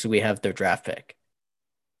 because we have their draft pick.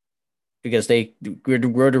 Because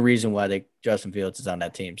we're the reason why Justin Fields is on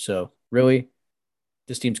that team. So really,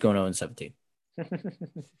 this team's going 0-17.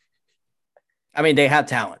 I mean, they have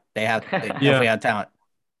talent. They definitely have talent.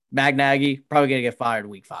 Matt Nagy probably gonna get fired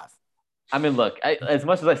week 5. I mean, look, as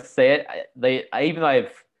much as I say it, even though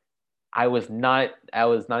I was not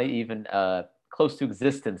even close to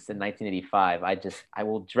existence in 1985. I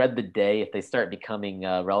will dread the day if they start becoming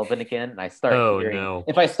relevant again, and I start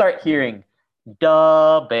if I start hearing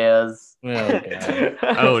 "Duh, Bears." Oh, God.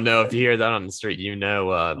 Oh no! If you hear that on the street,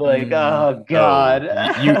 oh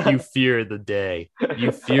God, you fear the day.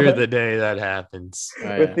 You fear the day that happens.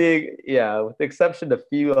 With the exception of a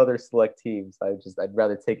few other select teams, I'd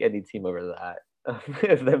rather take any team over that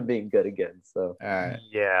them being good again. So all right,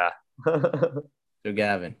 yeah. So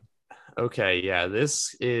Gavin. Okay, yeah,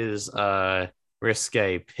 this is a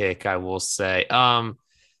risque pick, I will say.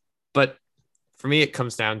 But for me, it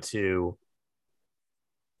comes down to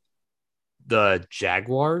the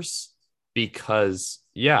Jaguars because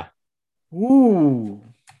obviously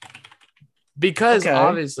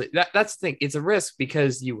that's the thing. It's a risk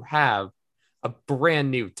because you have a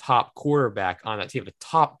brand new top quarterback on that team, a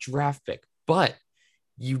top draft pick, but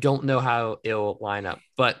you don't know how it'll line up.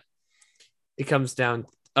 But it comes down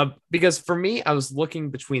because for me, I was looking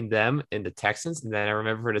between them and the Texans, and then I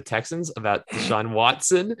remember the Texans about Deshaun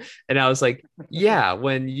Watson, and I was like, yeah,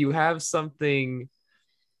 when you have something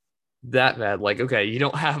that bad, like, okay, you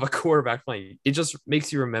don't have a quarterback playing, it just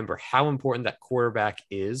makes you remember how important that quarterback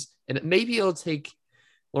is, and maybe it'll take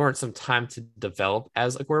Lawrence some time to develop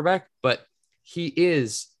as a quarterback, but he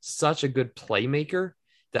is such a good playmaker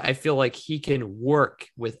that I feel like he can work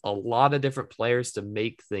with a lot of different players to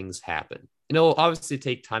make things happen. And it'll obviously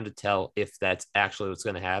take time to tell if that's actually what's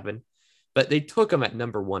going to happen, but they took him at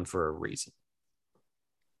number 1 for a reason.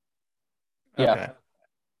 Yeah. Okay.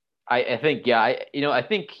 I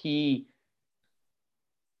think he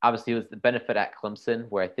obviously was the benefit at Clemson,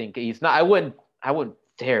 where I think he's not, I wouldn't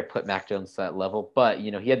dare put Mac Jones to that level, but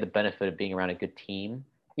he had the benefit of being around a good team,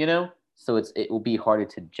 so it will be harder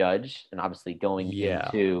to judge. And obviously going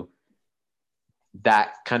into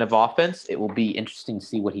that kind of offense, it will be interesting to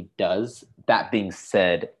see what he does. That being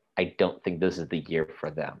said, I don't think this is the year for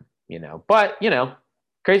them, but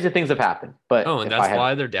crazy things have happened. But and that's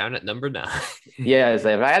why they're down at number 9. Yeah, if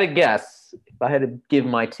I had to guess, if I had to give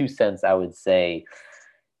my 2 cents, I would say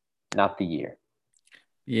not the year.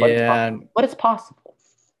 Yeah, but it's possible.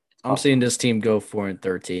 I'm seeing this team go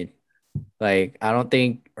 4-13. Like, I don't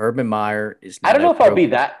think Urban Meyer is. I don't know if I'll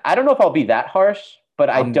be that harsh, but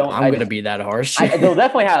I'm going to be that harsh. They'll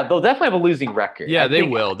definitely have a losing record. Yeah, they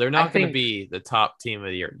will. They're not going to be the top team of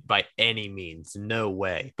the year by any means. No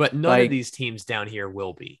way. But none of these teams down here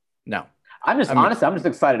will be. No. I'm just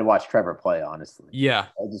excited to watch Trevor play, honestly. Yeah.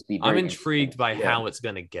 I'm intrigued by how it's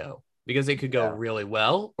going to go, because it could go really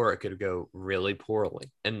well or it could go really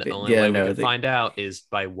poorly. And the only way we can find out is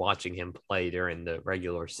by watching him play during the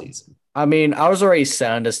regular season. I mean, I was already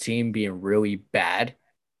set on this team being really bad.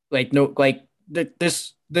 The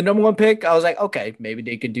number 1 pick, I was like, okay, maybe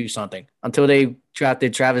they could do something, until they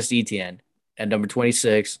drafted Travis Etienne at number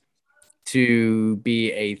 26 to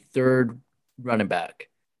be a third running back.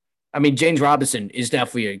 I mean, James Robinson is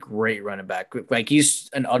definitely a great running back. Like, he's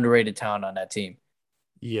an underrated talent on that team.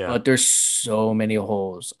 Yeah. But there's so many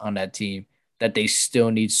holes on that team that they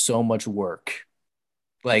still need so much work.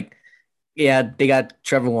 Like, yeah, they got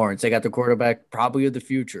Trevor Lawrence. They got the quarterback probably of the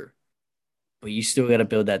future. But you still got to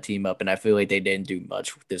build that team up, and I feel like they didn't do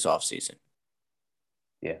much this offseason.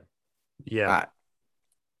 Yeah. Yeah. All right.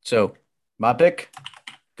 So, my pick?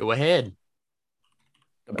 Go ahead.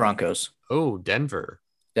 The Broncos. Oh, Denver.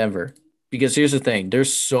 Because here's the thing.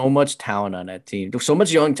 There's so much talent on that team. There's so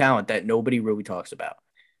much young talent that nobody really talks about.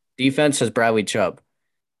 Defense has Bradley Chubb,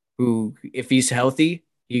 who, if he's healthy,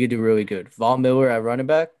 he could do really good. Von Miller at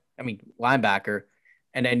linebacker.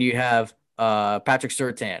 And then you have Patrick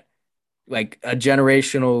Surtain, like a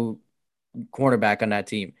generational cornerback on that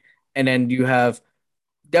team. And then you have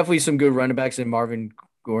definitely some good running backs in Melvin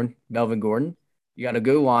Gordon. You got a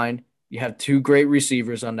good line. You have 2 great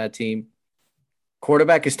receivers on that team.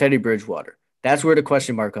 Quarterback is Teddy Bridgewater. That's where the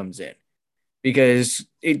question mark comes in, because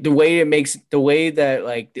the way that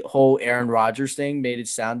like the whole Aaron Rodgers thing made it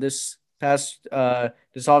sound this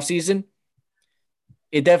offseason,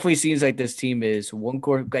 it definitely seems like this team is one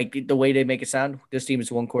quarter. Like, the way they make it sound, this team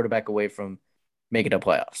is one quarterback away from making the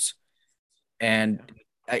playoffs. And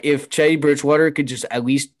if Teddy Bridgewater could just at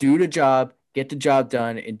least do the job, get the job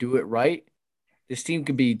done, and do it right, this team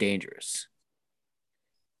could be dangerous.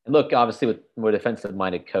 And look, obviously, with more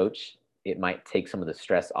defensive-minded coach, it might take some of the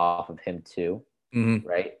stress off of him too,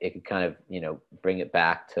 right? It could kind of, bring it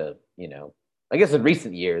back to, I guess in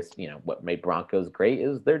recent years, what made Broncos great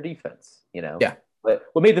is their defense, Yeah. But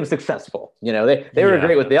what made them successful, they were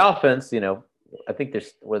great with the offense, I think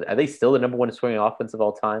are they still the number one scoring offense of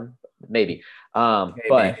all time? Maybe.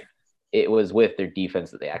 But it was with their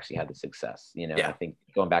defense that they actually had the success, I think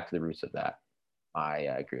going back to the roots of that, I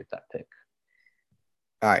agree with that pick.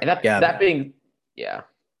 All right. And that being, yeah.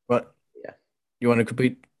 What? Yeah. You want to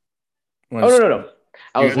complete? No.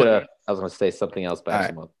 I was gonna say something else, but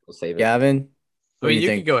actually we'll save it. Gavin, you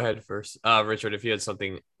can go ahead first, Richard, if you had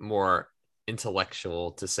something more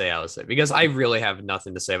intellectual to say. I would say, because I really have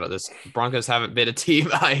nothing to say about this. Broncos haven't been a team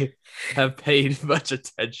I have paid much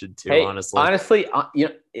attention to, honestly.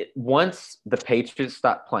 Once the Patriots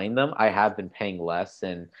stopped playing them, I have been paying less.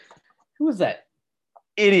 And who was that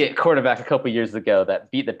idiot quarterback a couple years ago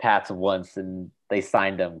that beat the Pats once and they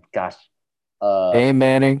signed him? Gosh. Peyton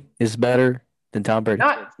Manning is better than Tom Brady.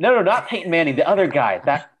 Not Peyton Manning. The other guy,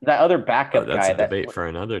 that other backup guy. That's a debate for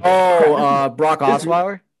another day. Brock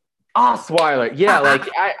Osweiler? Osweiler. Yeah, like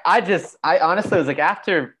I honestly was like,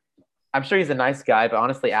 after, I'm sure he's a nice guy, but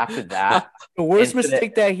honestly, after that. The worst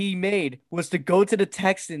mistake that he made was to go to the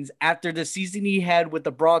Texans after the season he had with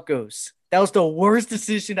the Broncos. That was the worst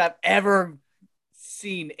decision I've ever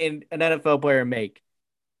seen in an NFL player make.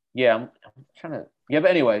 Yeah, I'm trying to. Yeah,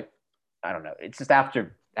 but anyway, I don't know. It's just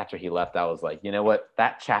after he left, I was like, you know what?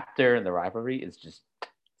 That chapter in the rivalry is just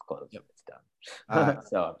closed. Yep. It's done.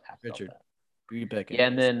 So I'm happy. Richard, who you picking? Yeah,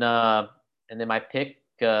 and then my pick.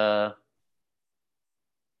 What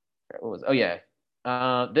was? Oh yeah,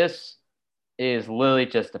 this is literally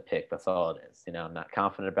just a pick. That's all it is. I'm not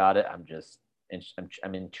confident about it. I'm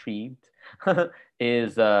intrigued.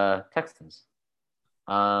 Is Texans.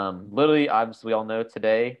 Literally, obviously, we all know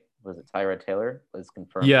today. Was it Tyrod Taylor? Was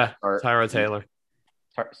confirmed. Yeah, Tyrod Taylor.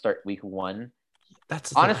 Start week 1.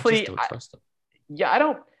 That's honestly, I just don't trust him. Yeah, I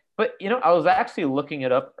don't. But I was actually looking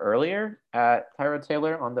it up earlier at Tyrod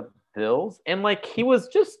Taylor on the Bills, and like he was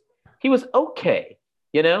okay,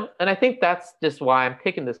 and I think that's just why I'm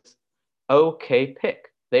picking this okay pick.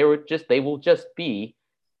 They will just be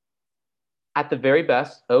at the very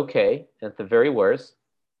best okay, and at the very worst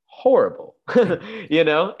horrible,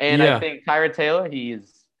 And I think Tyrod Taylor,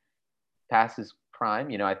 he's past his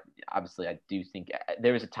prime. I do think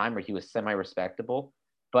there was a time where he was semi-respectable,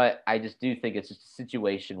 but I just do think it's just a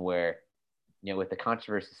situation where, with the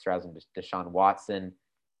controversy surrounding Deshaun Watson,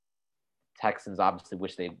 Texans obviously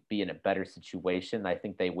wish they'd be in a better situation. I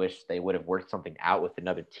think they wish they would have worked something out with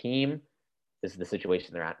another team. This is the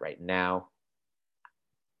situation they're at right now.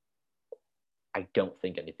 I don't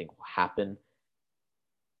think anything will happen.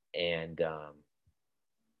 And,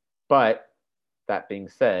 but that being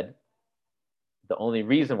said, the only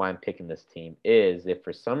reason why I'm picking this team is if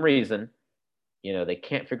for some reason, they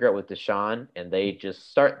can't figure out with Deshaun and they just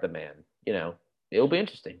start the man, it'll be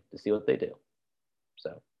interesting to see what they do.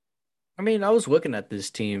 So, I mean, I was looking at this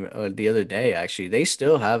team the other day, actually. They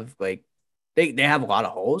still have, like, they have a lot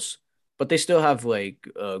of holes, but they still have, like,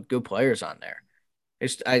 good players on there.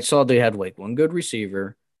 I saw they had, like, one good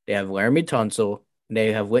receiver. They have Laramie Tunsil, and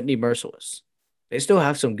they have Whitney Merciless. They still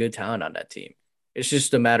have some good talent on that team. It's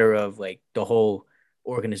just a matter of, like, the whole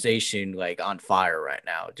organization, like, on fire right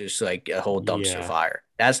now. Just, like, a whole dumpster fire.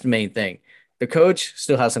 That's the main thing. The coach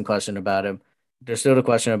still has some question about him. There's still the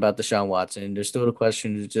question about Deshaun Watson. There's still the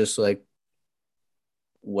question just, like,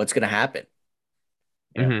 what's going to happen?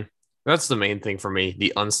 Mm-hmm. That's the main thing for me,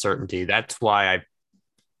 the uncertainty. That's why I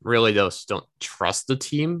really just don't trust the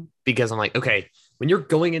team, because I'm like, okay, when you're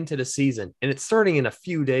going into the season and it's starting in a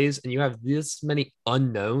few days and you have this many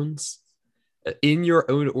unknowns in your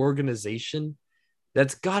own organization,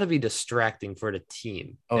 that's got to be distracting for the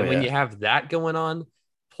team. When you have that going on,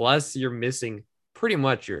 plus you're missing pretty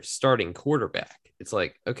much your starting quarterback, it's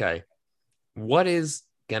like, okay, what is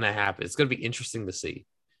going to happen? It's going to be interesting to see.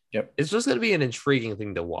 Yep. It's just going to be an intriguing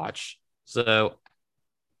thing to watch. So,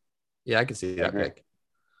 yeah, I can see that pick.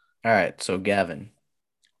 All right, so Gavin,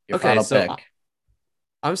 your final pick.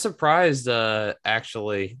 I'm surprised,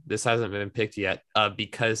 actually, this hasn't been picked yet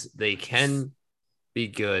because they can be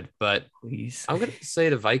good, but please, I'm going to say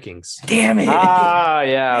the Vikings. Damn it.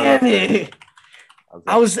 Yeah. Damn it.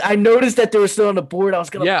 I noticed that they were still on the board. I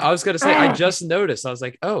was going to say, I just noticed. I was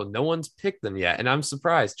like, oh, no one's picked them yet. And I'm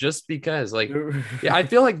surprised just because, like, I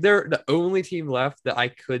feel like they're the only team left that I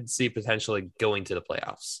could see potentially going to the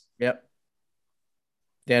playoffs. Yep.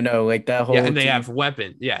 Yeah, no, like that whole and they have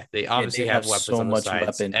weapons. Yeah, they obviously have weapons so on the much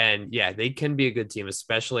sides. weapon. And yeah, they can be a good team,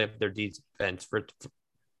 especially if their defense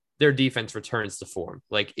returns to form.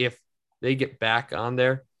 Like if they get back on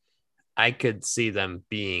there, I could see them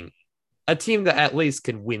being a team that at least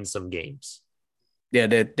can win some games. Yeah,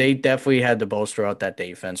 they definitely had to bolster out that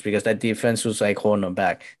defense because that defense was like holding them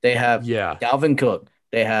back. They have Dalvin Cook.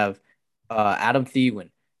 They have Adam Thielen.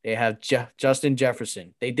 They have Justin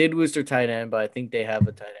Jefferson. They did lose their tight end, but I think they have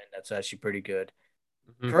a tight end that's actually pretty good.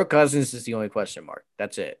 Mm-hmm. Kirk Cousins is the only question mark.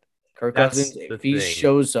 That's it. Cousins, if he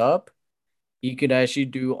shows up, he could actually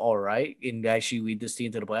do all right and actually lead this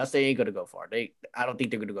team to the playoffs. They ain't going to go far. I don't think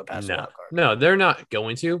they're going to go past the wild card. No, they're not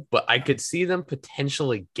going to, but I could see them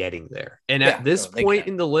potentially getting there. And at this point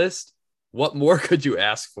in the list, what more could you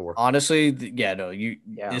ask for? Honestly,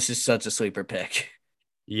 this is such a sleeper pick.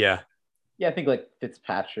 Yeah. Yeah, I think like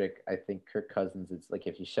Fitzpatrick, I think Kirk Cousins is like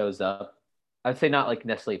if he shows up, I'd say not like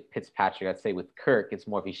necessarily Fitzpatrick. I'd say with Kirk, it's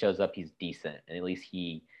more if he shows up, he's decent. And at least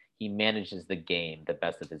he manages the game the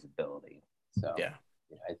best of his ability. So yeah.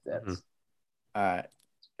 That's all right.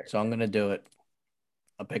 So I'm gonna do it.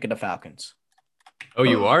 I'm picking the Falcons. Oh,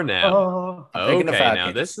 you are now. I'm picking the Falcons.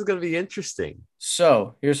 Now this is gonna be interesting.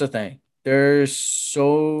 So here's the thing. There's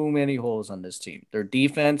so many holes on this team. Their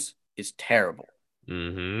defense is terrible.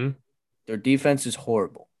 Mm-hmm. Their defense is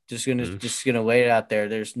horrible. Just gonna lay it out there.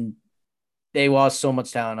 They lost so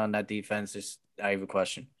much talent on that defense. It's not even a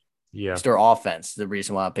question. Yeah. It's their offense. The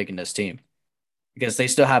reason why I'm picking this team. Because they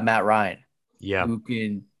still have Matt Ryan. Yeah.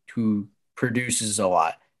 Who produces a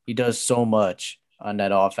lot. He does so much on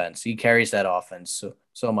that offense. He carries that offense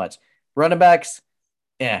so much. Running backs,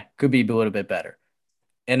 could be a little bit better.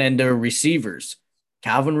 And then their receivers,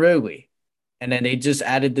 Calvin Ridley. And then they just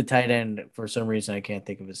added the tight end for some reason. I can't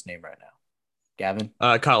think of his name right now. Gavin?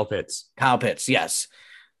 Kyle Pitts. Kyle Pitts, yes.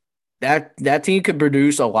 That team could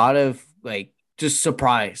produce a lot of like just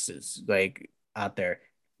surprises like out there.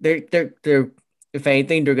 They're if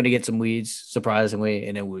anything, they're gonna get some leads surprisingly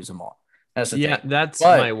and then lose them all. That's the thing. That's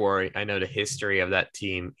my worry. I know the history of that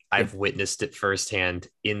team. I've witnessed it firsthand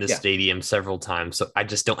in the stadium several times. So I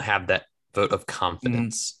just don't have that vote of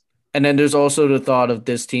confidence. Mm-hmm. And then there's also the thought of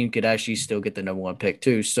this team could actually still get the number one pick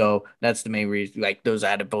too. So that's the main reason, like those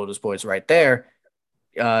added bonus points right there.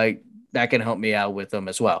 That can help me out with them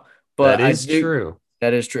as well. But that is true.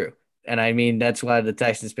 That is true. And I mean, that's why the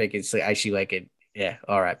Texans pick is actually like it. Yeah.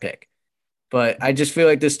 All right. Pick. But I just feel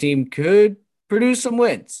like this team could produce some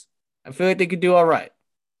wins. I feel like they could do all right.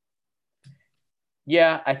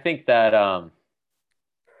 Yeah. I think that,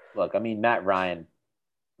 look, I mean, Matt Ryan,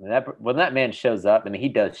 when that man shows up, I mean, he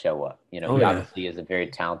does show up. He obviously is a very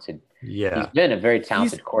talented. Yeah, he's been a very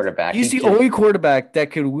talented quarterback. He's the only quarterback that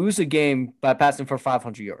could lose a game by passing for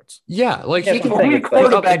 500 yards. Yeah, like he can only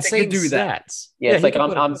quarterback that can do that. Yeah, it's like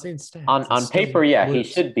on paper, he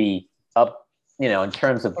should be up. In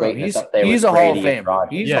terms of greatness, up there. He's a Hall of Famer.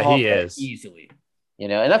 He is easily.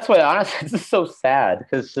 And that's why honestly, it's just so sad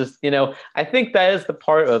because I think that is the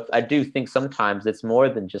part of. I do think sometimes it's more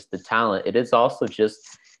than just the talent. It is also just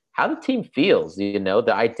how the team feels, the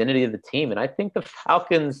identity of the team. And I think the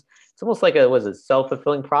Falcons, it's almost like a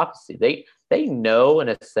self-fulfilling prophecy. They know in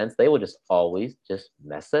a sense they will just always just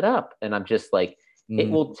mess it up. And I'm just like, it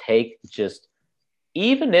will take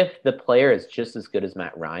even if the player is just as good as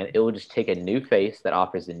Matt Ryan, it will just take a new face that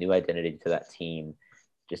offers a new identity to that team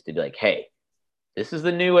just to be like, hey, this is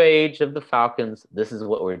the new age of the Falcons. This is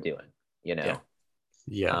what we're doing, Yeah.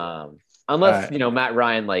 Unless, Matt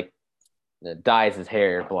Ryan, like, dyes his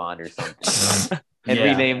hair blonde or something, and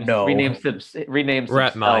renames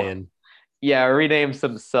Rat Mayan. Yeah, renames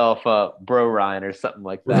himself Bro Ryan or something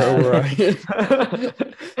like that. Bro Ryan.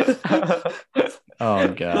 Oh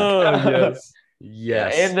god. Oh yes.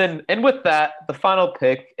 Yes. And with that, the final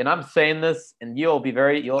pick, and I'm saying this, and I'm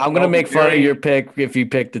gonna make fun of your pick if you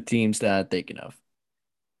pick the teams that I'm thinking of.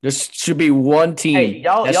 There should be one team. Hey,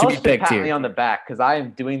 y'all should picked pat here. me on the back because I am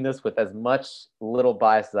doing this with as much little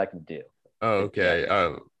bias as I can do. Oh, okay.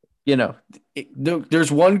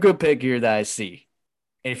 There's one good pick here that I see.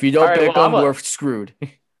 And if you don't pick them, we're screwed.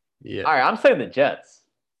 Yeah. All right, I'm saying the Jets.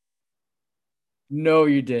 No,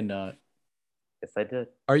 you did not. Yes, I did.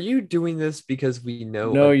 Are you doing this because we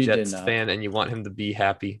know a Jets fan and you want him to be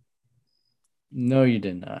happy? No, you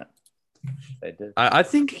did not. I did. I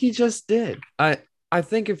think he just did. I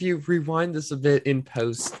think if you rewind this a bit in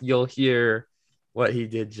post, you'll hear what he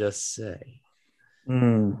did just say.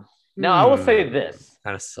 Now, I will say this.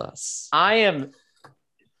 Kind of sus. I am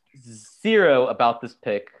zero about this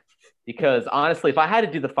pick because, honestly, if I had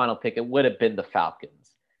to do the final pick, it would have been the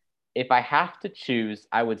Falcons. If I have to choose,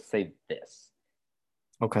 I would say this.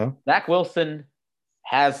 Okay. Zach Wilson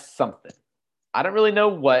has something. I don't really know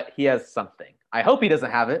what. He has something. I hope he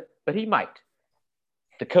doesn't have it, but he might.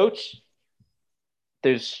 The coach,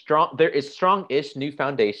 there is strong-ish new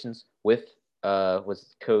foundations with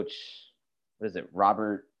was coach. What is it?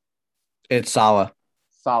 Robert It's Saleh.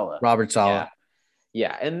 Robert Yeah. Saleh.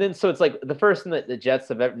 Yeah. And then so it's like the first thing that the Jets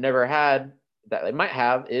have never had that they might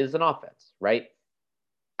have is an offense, right?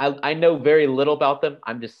 I know very little about them.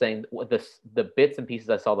 I'm just saying the bits and pieces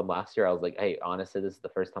I saw them last year, I was like, hey, honestly, this is the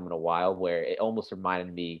first time in a while where it almost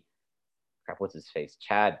reminded me, crap, what's his face?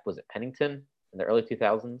 Chad, was it Pennington in the early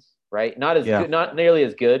 2000s, right? Not as good, not nearly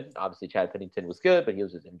as good. Obviously, Chad Pennington was good, but he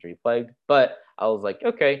was just injury plagued. But I was like,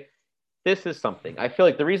 okay, this is something. I feel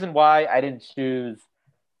like the reason why I didn't choose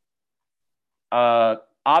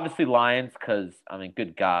obviously Lions, because I mean,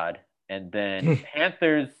 good God. And then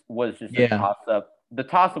Panthers was just a toss-up. The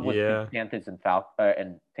toss-up was Panthers and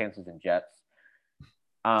Panthers and Jets.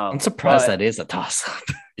 I'm surprised that is a toss-up.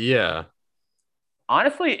 Yeah.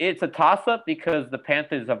 Honestly, it's a toss-up because the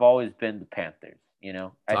Panthers have always been the Panthers. You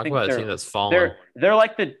know, I think about a team that's fallen. They're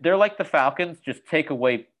like the Falcons. Just take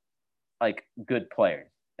away like good players,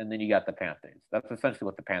 and then you got the Panthers. That's essentially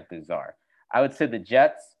what the Panthers are. I would say the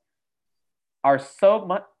Jets are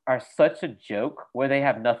such a joke where they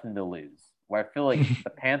have nothing to lose. Where I feel like the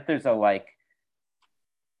Panthers are like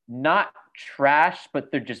not trash,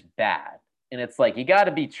 but they're just bad. And it's like you got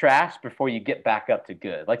to be trash before you get back up to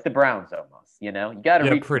good, like the Browns almost. You know, you got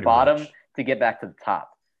to reach the bottom to get back to the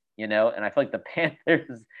top. You know, and I feel like the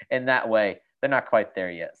Panthers in that way, they're not quite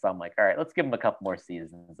there yet. So I'm like, all right, let's give them a couple more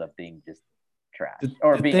seasons of being just trash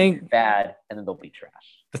being bad, and then they'll be trash.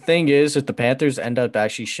 The thing is, if the Panthers end up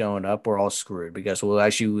actually showing up, we're all screwed because we'll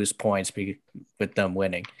actually lose points with them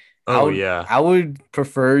winning. I would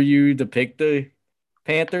prefer you to pick the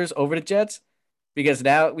Panthers over the Jets because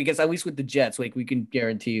at least with the Jets, like we can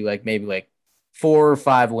guarantee like maybe like 4 or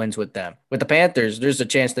 5 wins with them. With the Panthers, there's a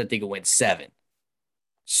chance that they could win 7.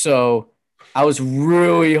 So I was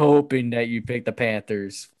really hoping that you picked the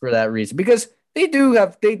Panthers for that reason because they do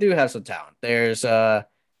have some talent. There's Sam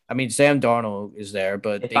Darnold is there,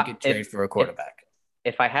 but they could trade for a quarterback.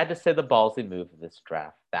 If I had to say the ballsy move of this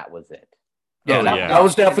draft, that was it. Yeah, that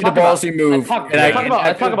was definitely the ballsy move. Talk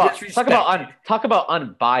about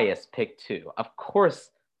unbiased pick 2. Of course,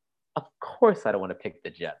 I don't want to pick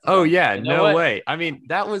the Jets. Oh yeah, no way. I mean,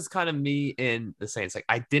 that was kind of me in the Saints. Like,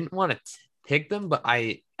 I didn't want to pick them, but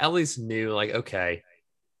I at least knew, like, okay,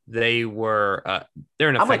 they're an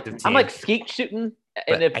effective team. I'm like skeet shooting,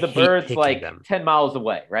 and if the bird's like 10 miles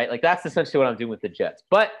away, right? Like that's essentially what I'm doing with the Jets.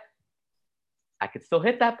 But I could still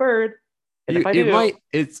hit that bird. And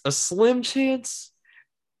it's a slim chance,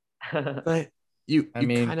 but you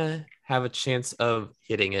kind of have a chance of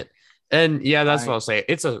hitting it. And yeah, that's what I'll say.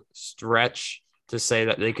 It's a stretch to say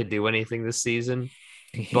that they could do anything this season,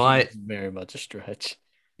 but very much a stretch.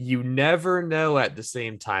 You never know at the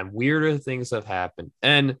same time. Weirder things have happened.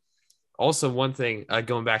 And also one thing,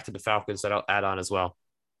 going back to the Falcons that I'll add on as well,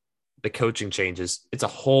 the coaching changes. It's a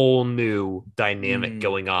whole new dynamic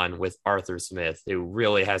going on with Arthur Smith, who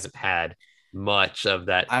really hasn't had much of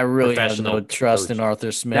that. I really have no trust in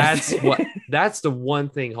Arthur Smith. That's the one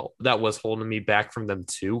thing that was holding me back from them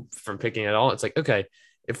too, from picking it all. It's like, okay,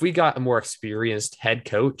 if we got a more experienced head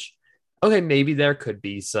coach, okay, maybe there could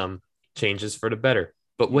be some changes for the better.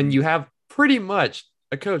 But when you have pretty much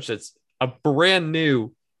a coach that's a brand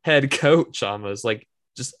new head coach, almost like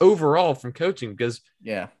just overall from coaching, because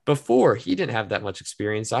before he didn't have that much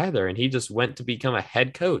experience either. And he just went to become a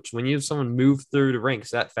head coach. When you have someone move through the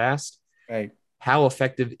ranks that fast, right? How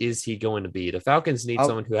effective is he going to be? The Falcons need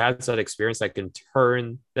someone who has that experience that can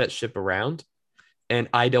turn that ship around. And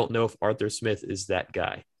I don't know if Arthur Smith is that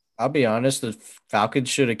guy. I'll be honest. The Falcons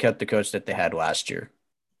should have kept the coach that they had last year.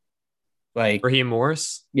 Like Raheem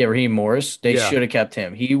Morris? Yeah, Raheem Morris. They should have kept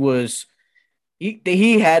him. He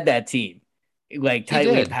had that team like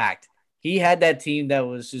tightly packed. He had that team that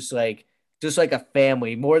was just like a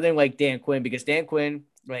family, more than like Dan Quinn, because Dan Quinn,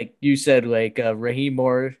 like you said, like Raheem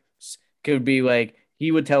Morris could be like,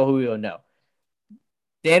 he would tell Julio no.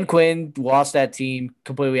 Dan Quinn lost that team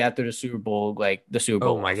completely after the Super Bowl,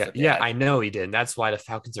 Oh my God. Yeah, I know he did. And that's why the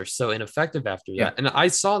Falcons are so ineffective after that. And I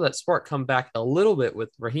saw that spark come back a little bit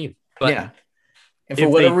with Raheem. But and for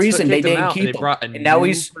whatever reason, they didn't keep him. They brought a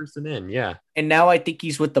new person in. Yeah. And now I think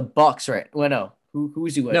he's with the Bucks, right? Well, no. Who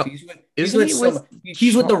is he with? No. He's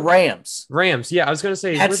with the Rams. Rams. Yeah, I was going to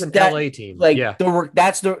say he's with an LA team.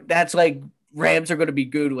 That's like Rams are going to be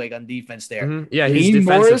good like on defense there. Mm-hmm. Yeah, he's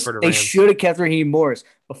defensive for the Rams. They should have kept Raheem Morris,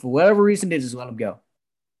 but for whatever reason, they just let him go.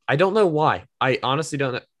 I don't know why. I honestly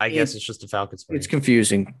don't know. I guess it's just the Falcons. It's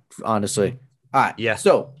confusing, honestly. All right. Yeah.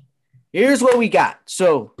 So here's what we got.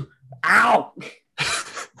 So, ow.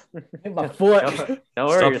 Hit my foot. Don't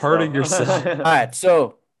worry. Stop hurting yourself. All right.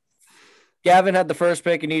 So Gavin had the first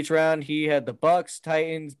pick in each round. He had the Bucks,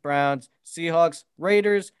 Titans, Browns, Seahawks,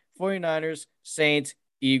 Raiders, 49ers, Saints,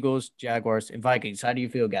 Eagles, Jaguars, and Vikings. How do you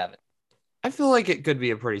feel, Gavin? I feel like it could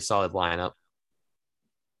be a pretty solid lineup.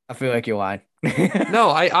 I feel like you're lying. No,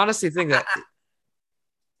 I honestly think that.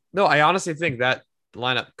 No, I honestly think that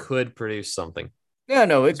lineup could produce something. Yeah,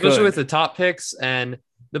 no, it especially could. with the top picks, and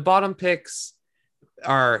the bottom picks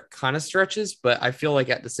are kind of stretches, but I feel like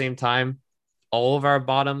at the same time, all of our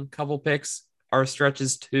bottom couple picks are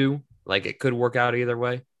stretches too. Like it could work out either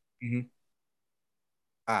way. Mm-hmm.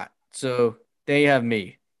 All right. So they have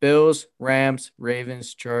me. Bills, Rams,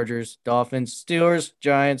 Ravens, Chargers, Dolphins, Steelers,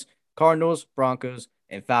 Giants, Cardinals, Broncos,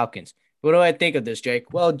 and Falcons. What do I think of this,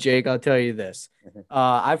 Jake? Well, Jake, I'll tell you this.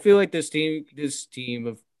 I feel like this team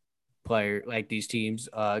of player, like these teams,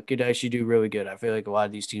 could actually do really good. I feel like a lot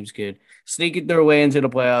of these teams could sneak it their way into the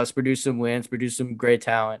playoffs, produce some wins, produce some great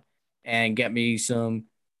talent, and get me some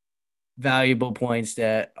valuable points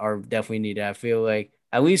that are definitely needed. I feel like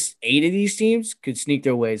at least 8 of these teams could sneak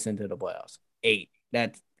their ways into the playoffs. 8.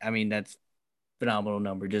 That's phenomenal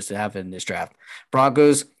number just to have in this draft.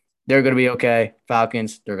 Broncos, they're going to be okay.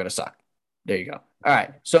 Falcons, they're going to suck. There you go. All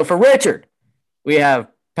right. So for Richard, we have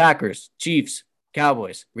Packers, Chiefs,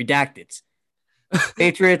 Cowboys, Redacted,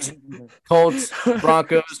 Patriots, Colts,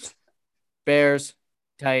 Broncos, Bears,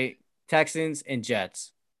 Texans, and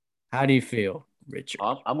Jets. How do you feel, Richard?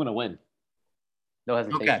 I'm going to win. No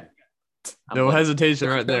hesitation. Okay. No hesitation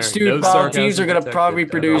right there. Those two no bottom teams are going to detected probably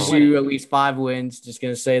at produce all. you at least 5 wins. Just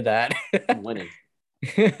going to say that. I'm winning.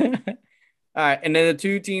 All right. And then the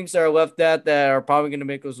 2 teams that are left that are probably going to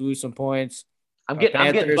make us lose some points. I'm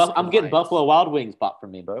getting Buffalo Wild Wings bought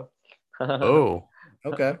from me, bro. Oh.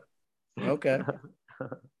 Okay. All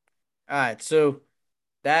right. So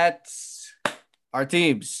that's our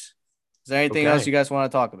teams. Is there anything else you guys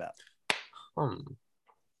want to talk about?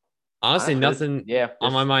 Honestly, nothing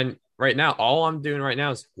on my mind right now. All I'm doing right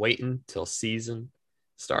now is waiting till season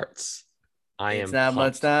starts. It's not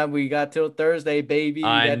much time. We got till Thursday, baby.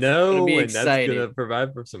 I know, and that's going to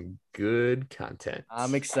provide for some good content.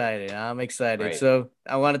 I'm excited. Right. So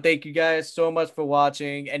I want to thank you guys so much for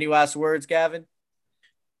watching. Any last words, Gavin?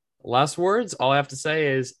 Last words, all I have to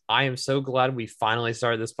say is I am so glad we finally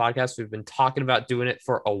started this podcast. We've been talking about doing it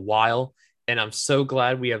for a while, and I'm so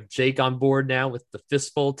glad we have Jake on board now with the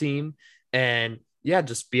Fistful team. And yeah,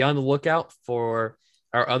 just be on the lookout for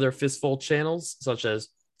our other Fistful channels, such as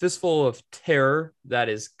Fistful of Terror, that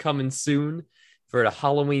is coming soon for the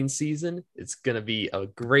Halloween season. It's going to be a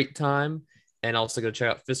great time. And also go check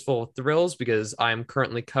out Fistful of Thrills because I'm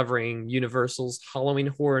currently covering Universal's Halloween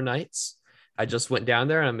Horror Nights. I just went down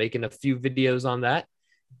there and I'm making a few videos on that.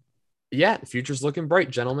 Yeah, the future's looking bright,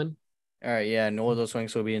 gentlemen. All right, yeah, and all those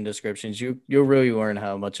links will be in descriptions. You'll really learn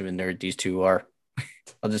how much of a nerd these two are.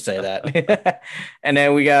 I'll just say that. And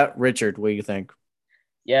then we got Richard. What do you think?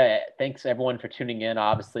 Yeah, thanks everyone for tuning in.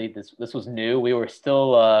 Obviously, this was new. We were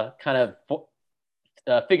still kind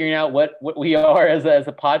of figuring out what we are as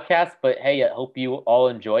a podcast. But hey, I hope you all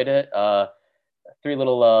enjoyed it. 3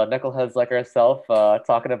 little knuckleheads like ourselves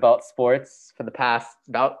talking about sports for the past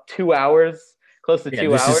about 2 hours, close to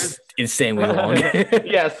 2 hours. This is insanely long.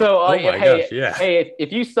 Yeah. So hey,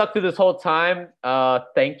 if you stuck through this whole time,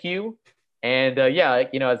 thank you. And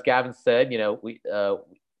as Gavin said, we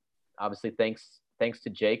obviously thanks to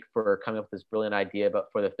Jake for coming up with this brilliant idea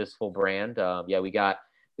for the Fistful brand. We got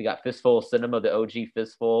Fistful Cinema, the OG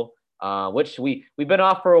Fistful, which we've been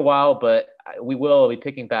off for a while, but we will be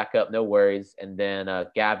picking back up. No worries. And then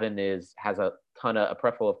Gavin has a ton of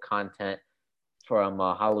plethora of content from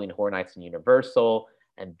Halloween Horror Nights and Universal.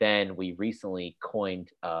 And then we recently coined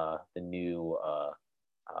the new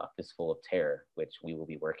Fistful of Terror, which we will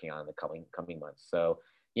be working on in the coming months. So,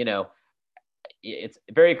 it's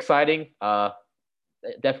very exciting.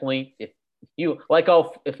 Definitely, if you like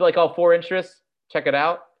all 4 interests, check it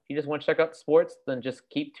out. If you just want to check out sports, then just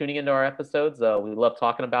keep tuning into our episodes. We love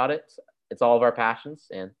talking about it. It's all of our passions.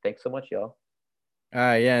 And thanks so much, y'all. All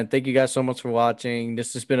right, yeah, and thank you guys so much for watching.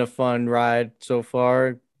 This has been a fun ride so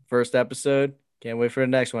far. First episode. Can't wait for the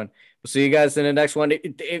next one. We'll see you guys in the next one.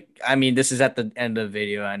 This is at the end of the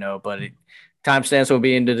video, I know, but timestamps will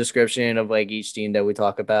be in the description of each team that we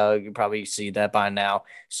talk about. You can probably see that by now.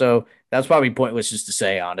 So that's probably pointless just to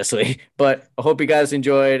say, honestly. But I hope you guys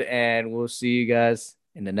enjoyed, and we'll see you guys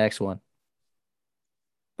in the next one.